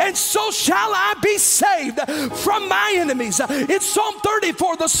 and so shall I be saved from my enemies. In Psalm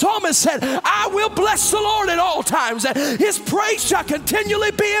 34, the psalmist said, I will bless the Lord at all times. His praise shall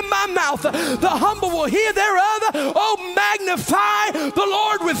continually be in my mouth. The humble will hear thereof. Oh, magnify the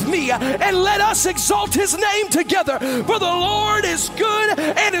Lord with me, and let us exalt His name together. For the Lord is good,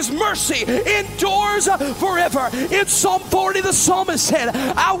 and His mercy endures forever. In Psalm 40, the psalmist said,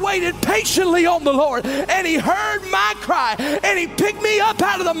 I waited patiently on the Lord, and He heard my cry, and He picked me up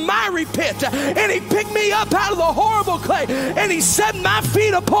out of the miry pit, and He picked me up out of the horrible clay, and He set my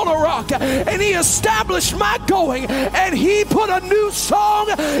feet upon a rock, and He established my going, and He put a new song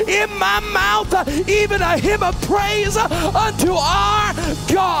in my mouth, even a hymn of praise unto our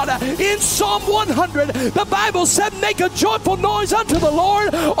God. In Psalm 100, the Bible said, make a joyful noise unto the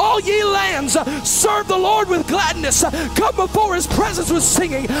Lord, all ye lands, serve the Lord with gladness, come before His presence with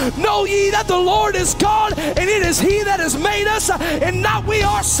singing. Know ye that the Lord is God, and it is He that has made us, and not we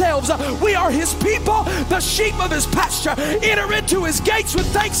ourselves. We are His people, the sheep of His pasture. Enter into His gates with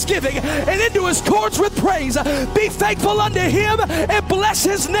thanksgiving, and into His courts with praise. Be thankful unto Him, and bless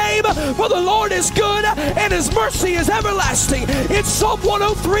His name, for the Lord is good, and His mercy is everlasting. In Psalm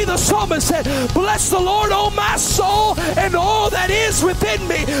 103, the psalmist said, bless the Lord, O my soul, and all that is within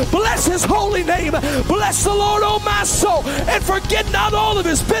me. Bless his holy name. Bless the Lord, oh my soul, and forget not all of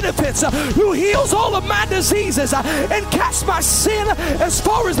his benefits, who heals all of my diseases and casts my sin as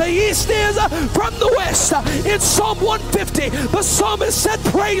far as the east is from the west. In Psalm 150, the psalmist said,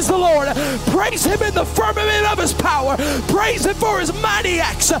 praise the Lord. Praise him in the firmament of his power. Praise him for his mighty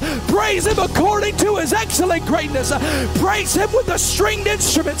acts. Praise him according to his excellent greatness. Praise him with the stringed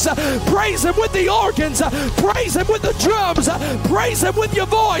instruments. Praise him with the organs. Praise him with the drums. Praise him with your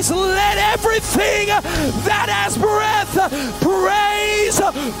voice. Let everything that has breath praise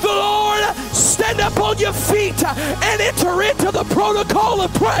the Lord. Stand up on your feet and enter into the protocol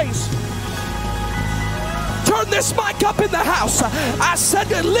of praise. Turn this mic up in the house. I said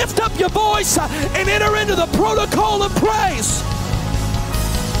to lift up your voice and enter into the protocol of praise.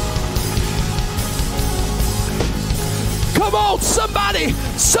 Come on, somebody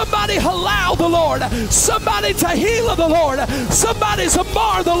halal the Lord. Somebody tahila the Lord. Somebody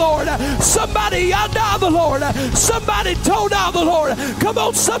zamar the Lord. Somebody yada the Lord. Somebody toda the Lord. Come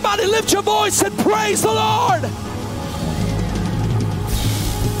on, somebody lift your voice and praise the Lord.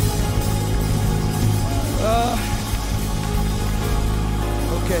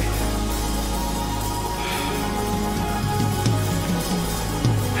 Okay.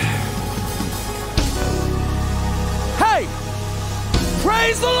 Hey,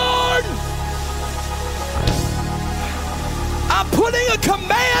 praise the Lord. I'm putting a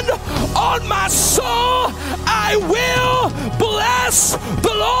command on my soul. I will bless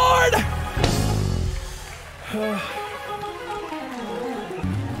the Lord.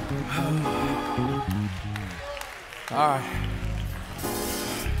 All right.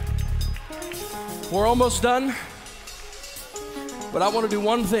 We're almost done, but I want to do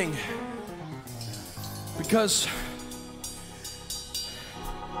one thing, because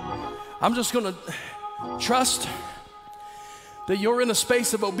I'm just going to trust that you're in a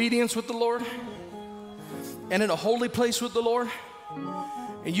space of obedience with the Lord and in a holy place with the Lord,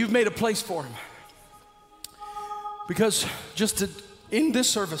 and you've made a place for him. Because just to end this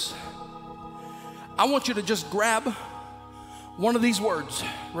service, I want you to just grab one of these words.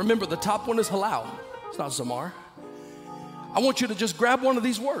 Remember, the top one is halal. It's not zamar. I want you to just grab one of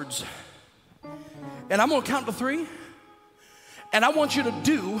these words. And I'm going to count to 3. And I want you to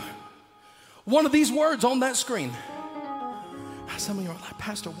do one of these words on that screen. Some of you are like,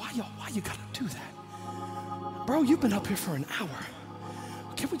 Pastor, why you got to do that? Bro, you've been up here for an hour.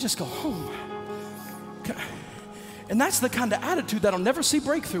 Can't we just go home? And that's the kind of attitude that'll never see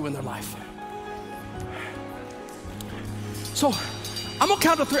breakthrough in their life. So I'm going to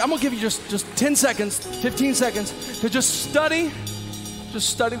count to 3. I'm going to give you just 10 seconds, 15 seconds to just study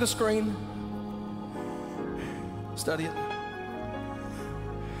the screen. Study it.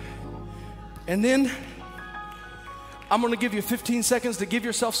 And then I'm going to give you 15 seconds to give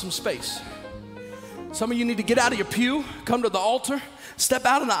yourself some space. Some of you need to get out of your pew, come to the altar, step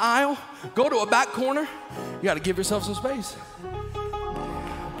out in the aisle, go to a back corner. You got to give yourself some space.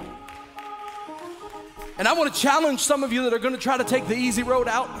 And I want to challenge some of you that are going to try to take the easy road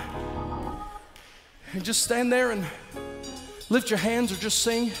out and just stand there and lift your hands or just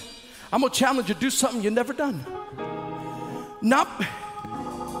sing. I'm going to challenge you to do something you've never done.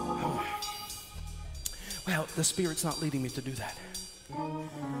 Well, the Spirit's not leading me to do that.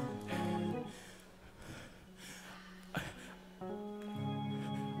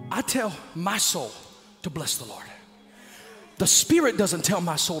 I tell my soul to bless the Lord. The Spirit doesn't tell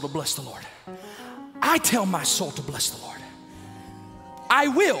my soul to bless the Lord. I tell my soul to bless the Lord. I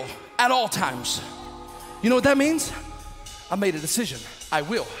will at all times. You know what that means? I made a decision. I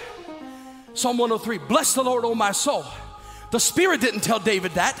will. Psalm 103, bless the Lord, O my soul. The Spirit didn't tell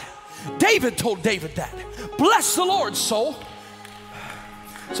David that. David told David that. Bless the Lord, soul.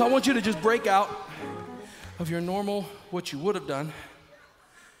 So I want you to just break out of your normal, what you would have done.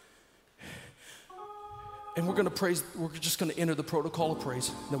 And we're going to praise, we're just going to enter the protocol of praise,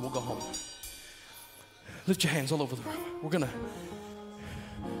 and then we'll go home. Lift your hands all over the room. We're going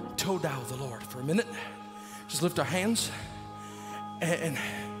to todah the Lord for a minute. Just lift our hands. And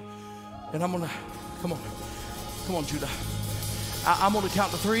I'm going to, come on, Judah. I'm going to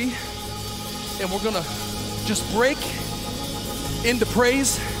count to 3. And we're going to just break into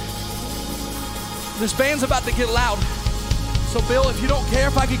praise. This band's about to get loud. So, Bill, if you don't care,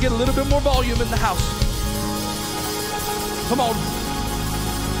 if I could get a little bit more volume in the house. Come on.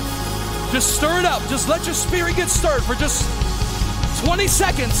 Just stir it up. Just let your spirit get stirred for just 20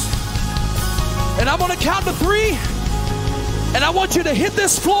 seconds. And I'm going to count to 3. And I want you to hit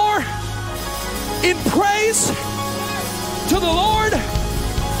this floor in praise to the Lord.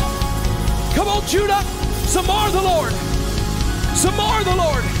 Come on, Judah. Zamar the Lord. Zamar the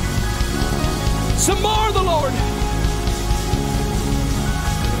Lord. Some more of the Lord.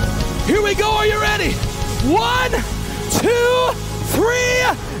 Here we go. Are you ready? 1, 2,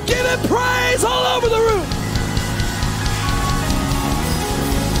 3. Give him praise all over the room.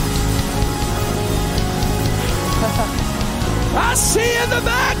 I see you in the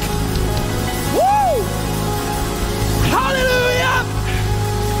back. Woo! Hallelujah!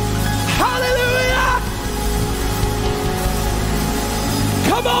 Hallelujah!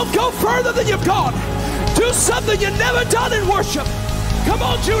 Come on, go further than you've gone. Do something you've never done in worship. Come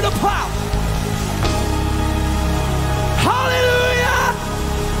on, Judah, plow. Hallelujah!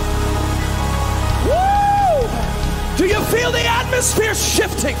 Woo! Do you feel the atmosphere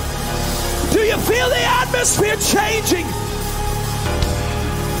shifting? Do you feel the atmosphere changing?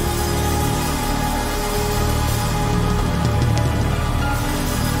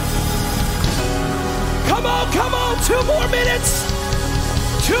 Come on, come on, 2 more minutes.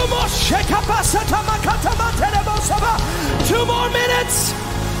 2 more. 2 more minutes.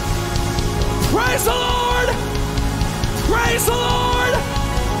 Praise the Lord. Praise the Lord.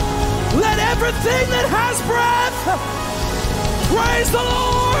 Let everything that has breath praise the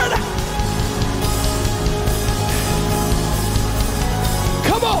Lord.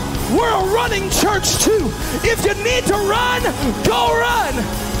 Come on, we're a running church too. If you need to run, go run.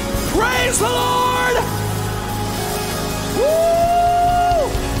 Praise the Lord. Woo!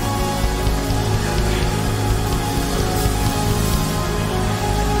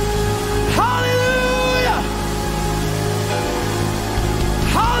 Hallelujah!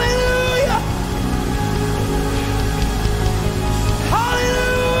 Hallelujah!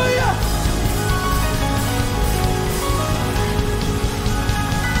 Hallelujah!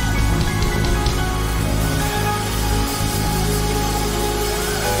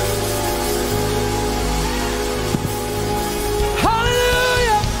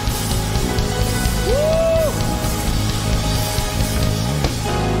 Hallelujah! Woo!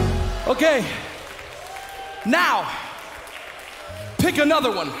 Okay, now pick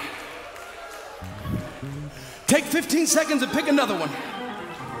another one. Take 15 seconds and pick another one.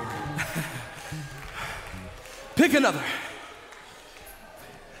 Pick another.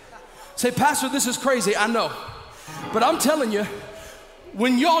 Say, Pastor, this is crazy. I know. But I'm telling you,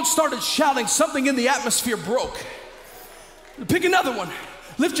 when y'all started shouting, something in the atmosphere broke. Pick another one.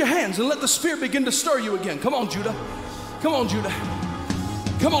 Lift your hands and let the Spirit begin to stir you again. Come on, Judah. Come on, Judah.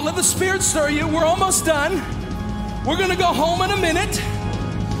 Come on, let the Spirit stir you. We're almost done. We're going to go home in a minute.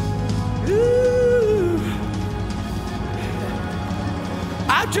 Ooh.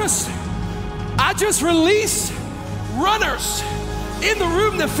 I just released runners in the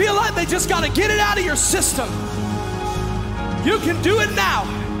room that feel like they just got to get it out of your system. You can do it now.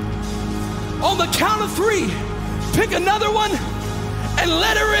 On the count of 3, pick another one and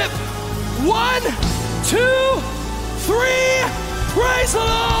let it rip. 1, 2, 3. Praise the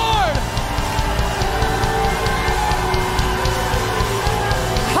Lord.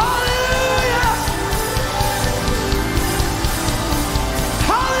 Hallelujah.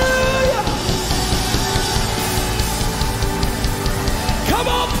 Hallelujah. Come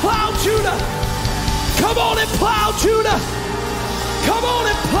on, plow Judah. Come on and plow Judah. Come on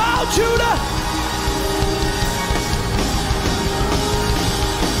and plow Judah.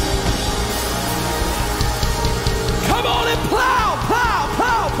 Come on and plow, plow,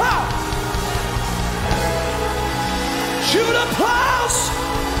 plow, plow. Judah plows.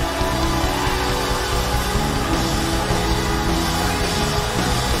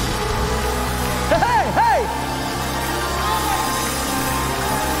 Hey, hey.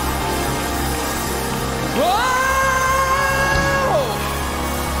 Whoa.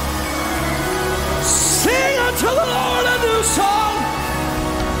 Sing unto the Lord a new song.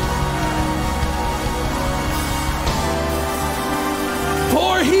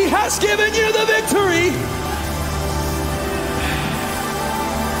 For he has given you the victory.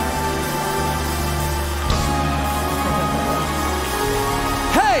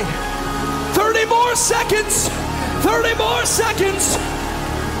 Hey, 30 more seconds. 30 more seconds.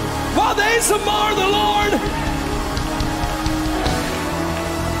 While they admire the Lord.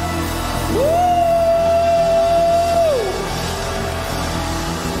 Woo!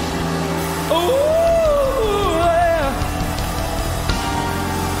 Oh!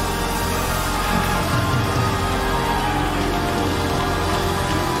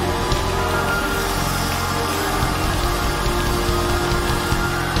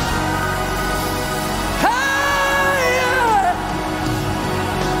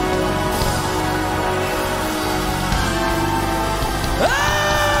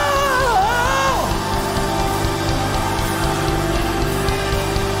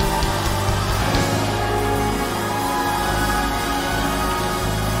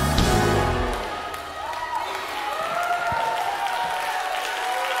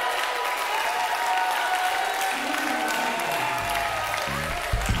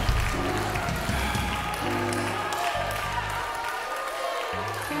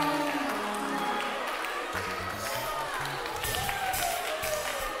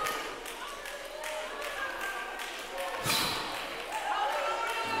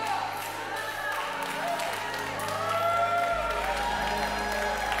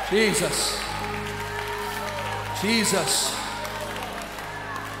 Jesus. Jesus.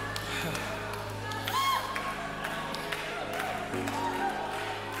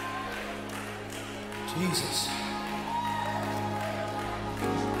 Jesus.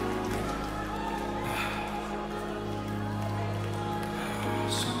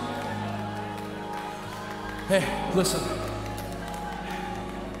 Hey, listen.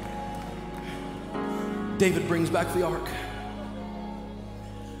 David brings back the ark.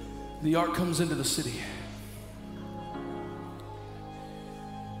 The ark comes into the city.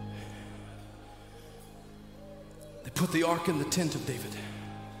 They put the ark in the tent of David.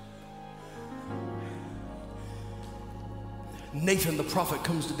 Nathan the prophet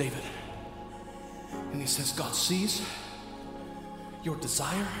comes to David and he says, God sees your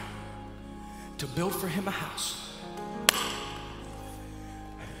desire to build for him a house.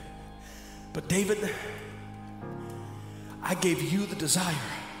 But David, I gave you the desire,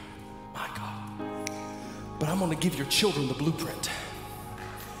 my God, but I'm gonna give your children the blueprint.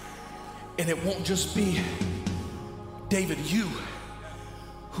 And it won't just be, David, you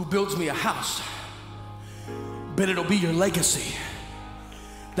who builds me a house, but it'll be your legacy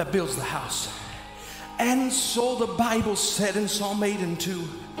that builds the house. And so the Bible said in Psalm 8 and 2,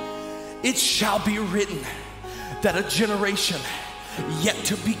 it shall be written that a generation yet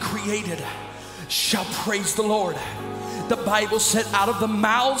to be created shall praise the Lord. The Bible said, out of the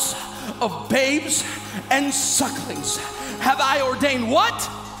mouths of babes and sucklings have I ordained what?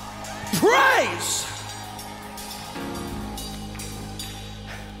 Praise.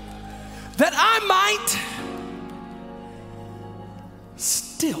 That I might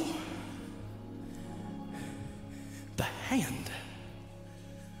still the hand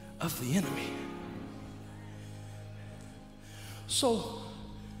of the enemy. So,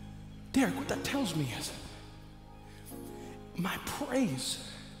 Derek, what that tells me is my praise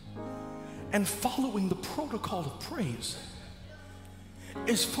and following the protocol of praise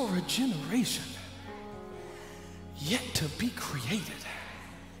is for a generation yet to be created,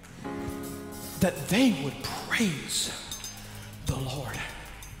 that they would praise the Lord.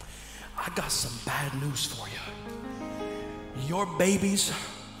 I got some bad news for you. Your babies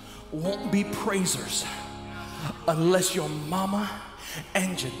won't be praisers unless your mama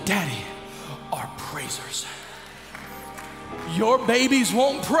and your daddy are praisers. Your babies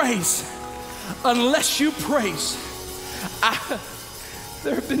won't praise unless you praise.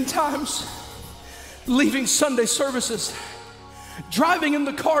 There have been times leaving Sunday services, driving in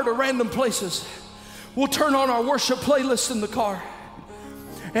the car to random places. We'll turn on our worship playlist in the car,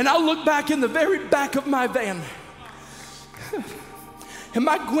 and I'll look back in the very back of my van, and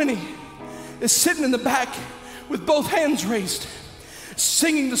my Gwenny is sitting in the back with both hands raised,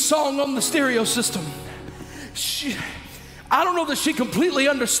 singing the song on the stereo system. I don't know that she completely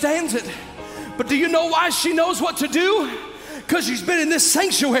understands it, but do you know why she knows what to do? Because she's been in this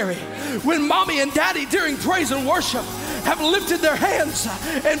sanctuary when mommy and daddy during praise and worship have lifted their hands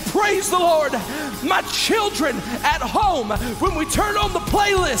and praised the Lord. My children at home, when we turn on the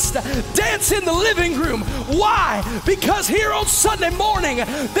playlist, dance in the living room. Why? Because here on Sunday morning,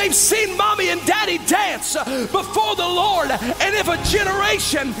 they've seen mommy and daddy dance before the Lord. And if a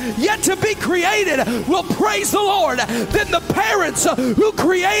generation yet to be created will praise the Lord, then the parents who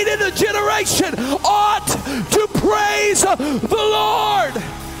created a generation ought to praise the Lord.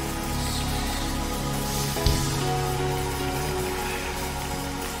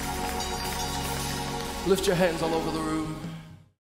 Lift your hands all over the room.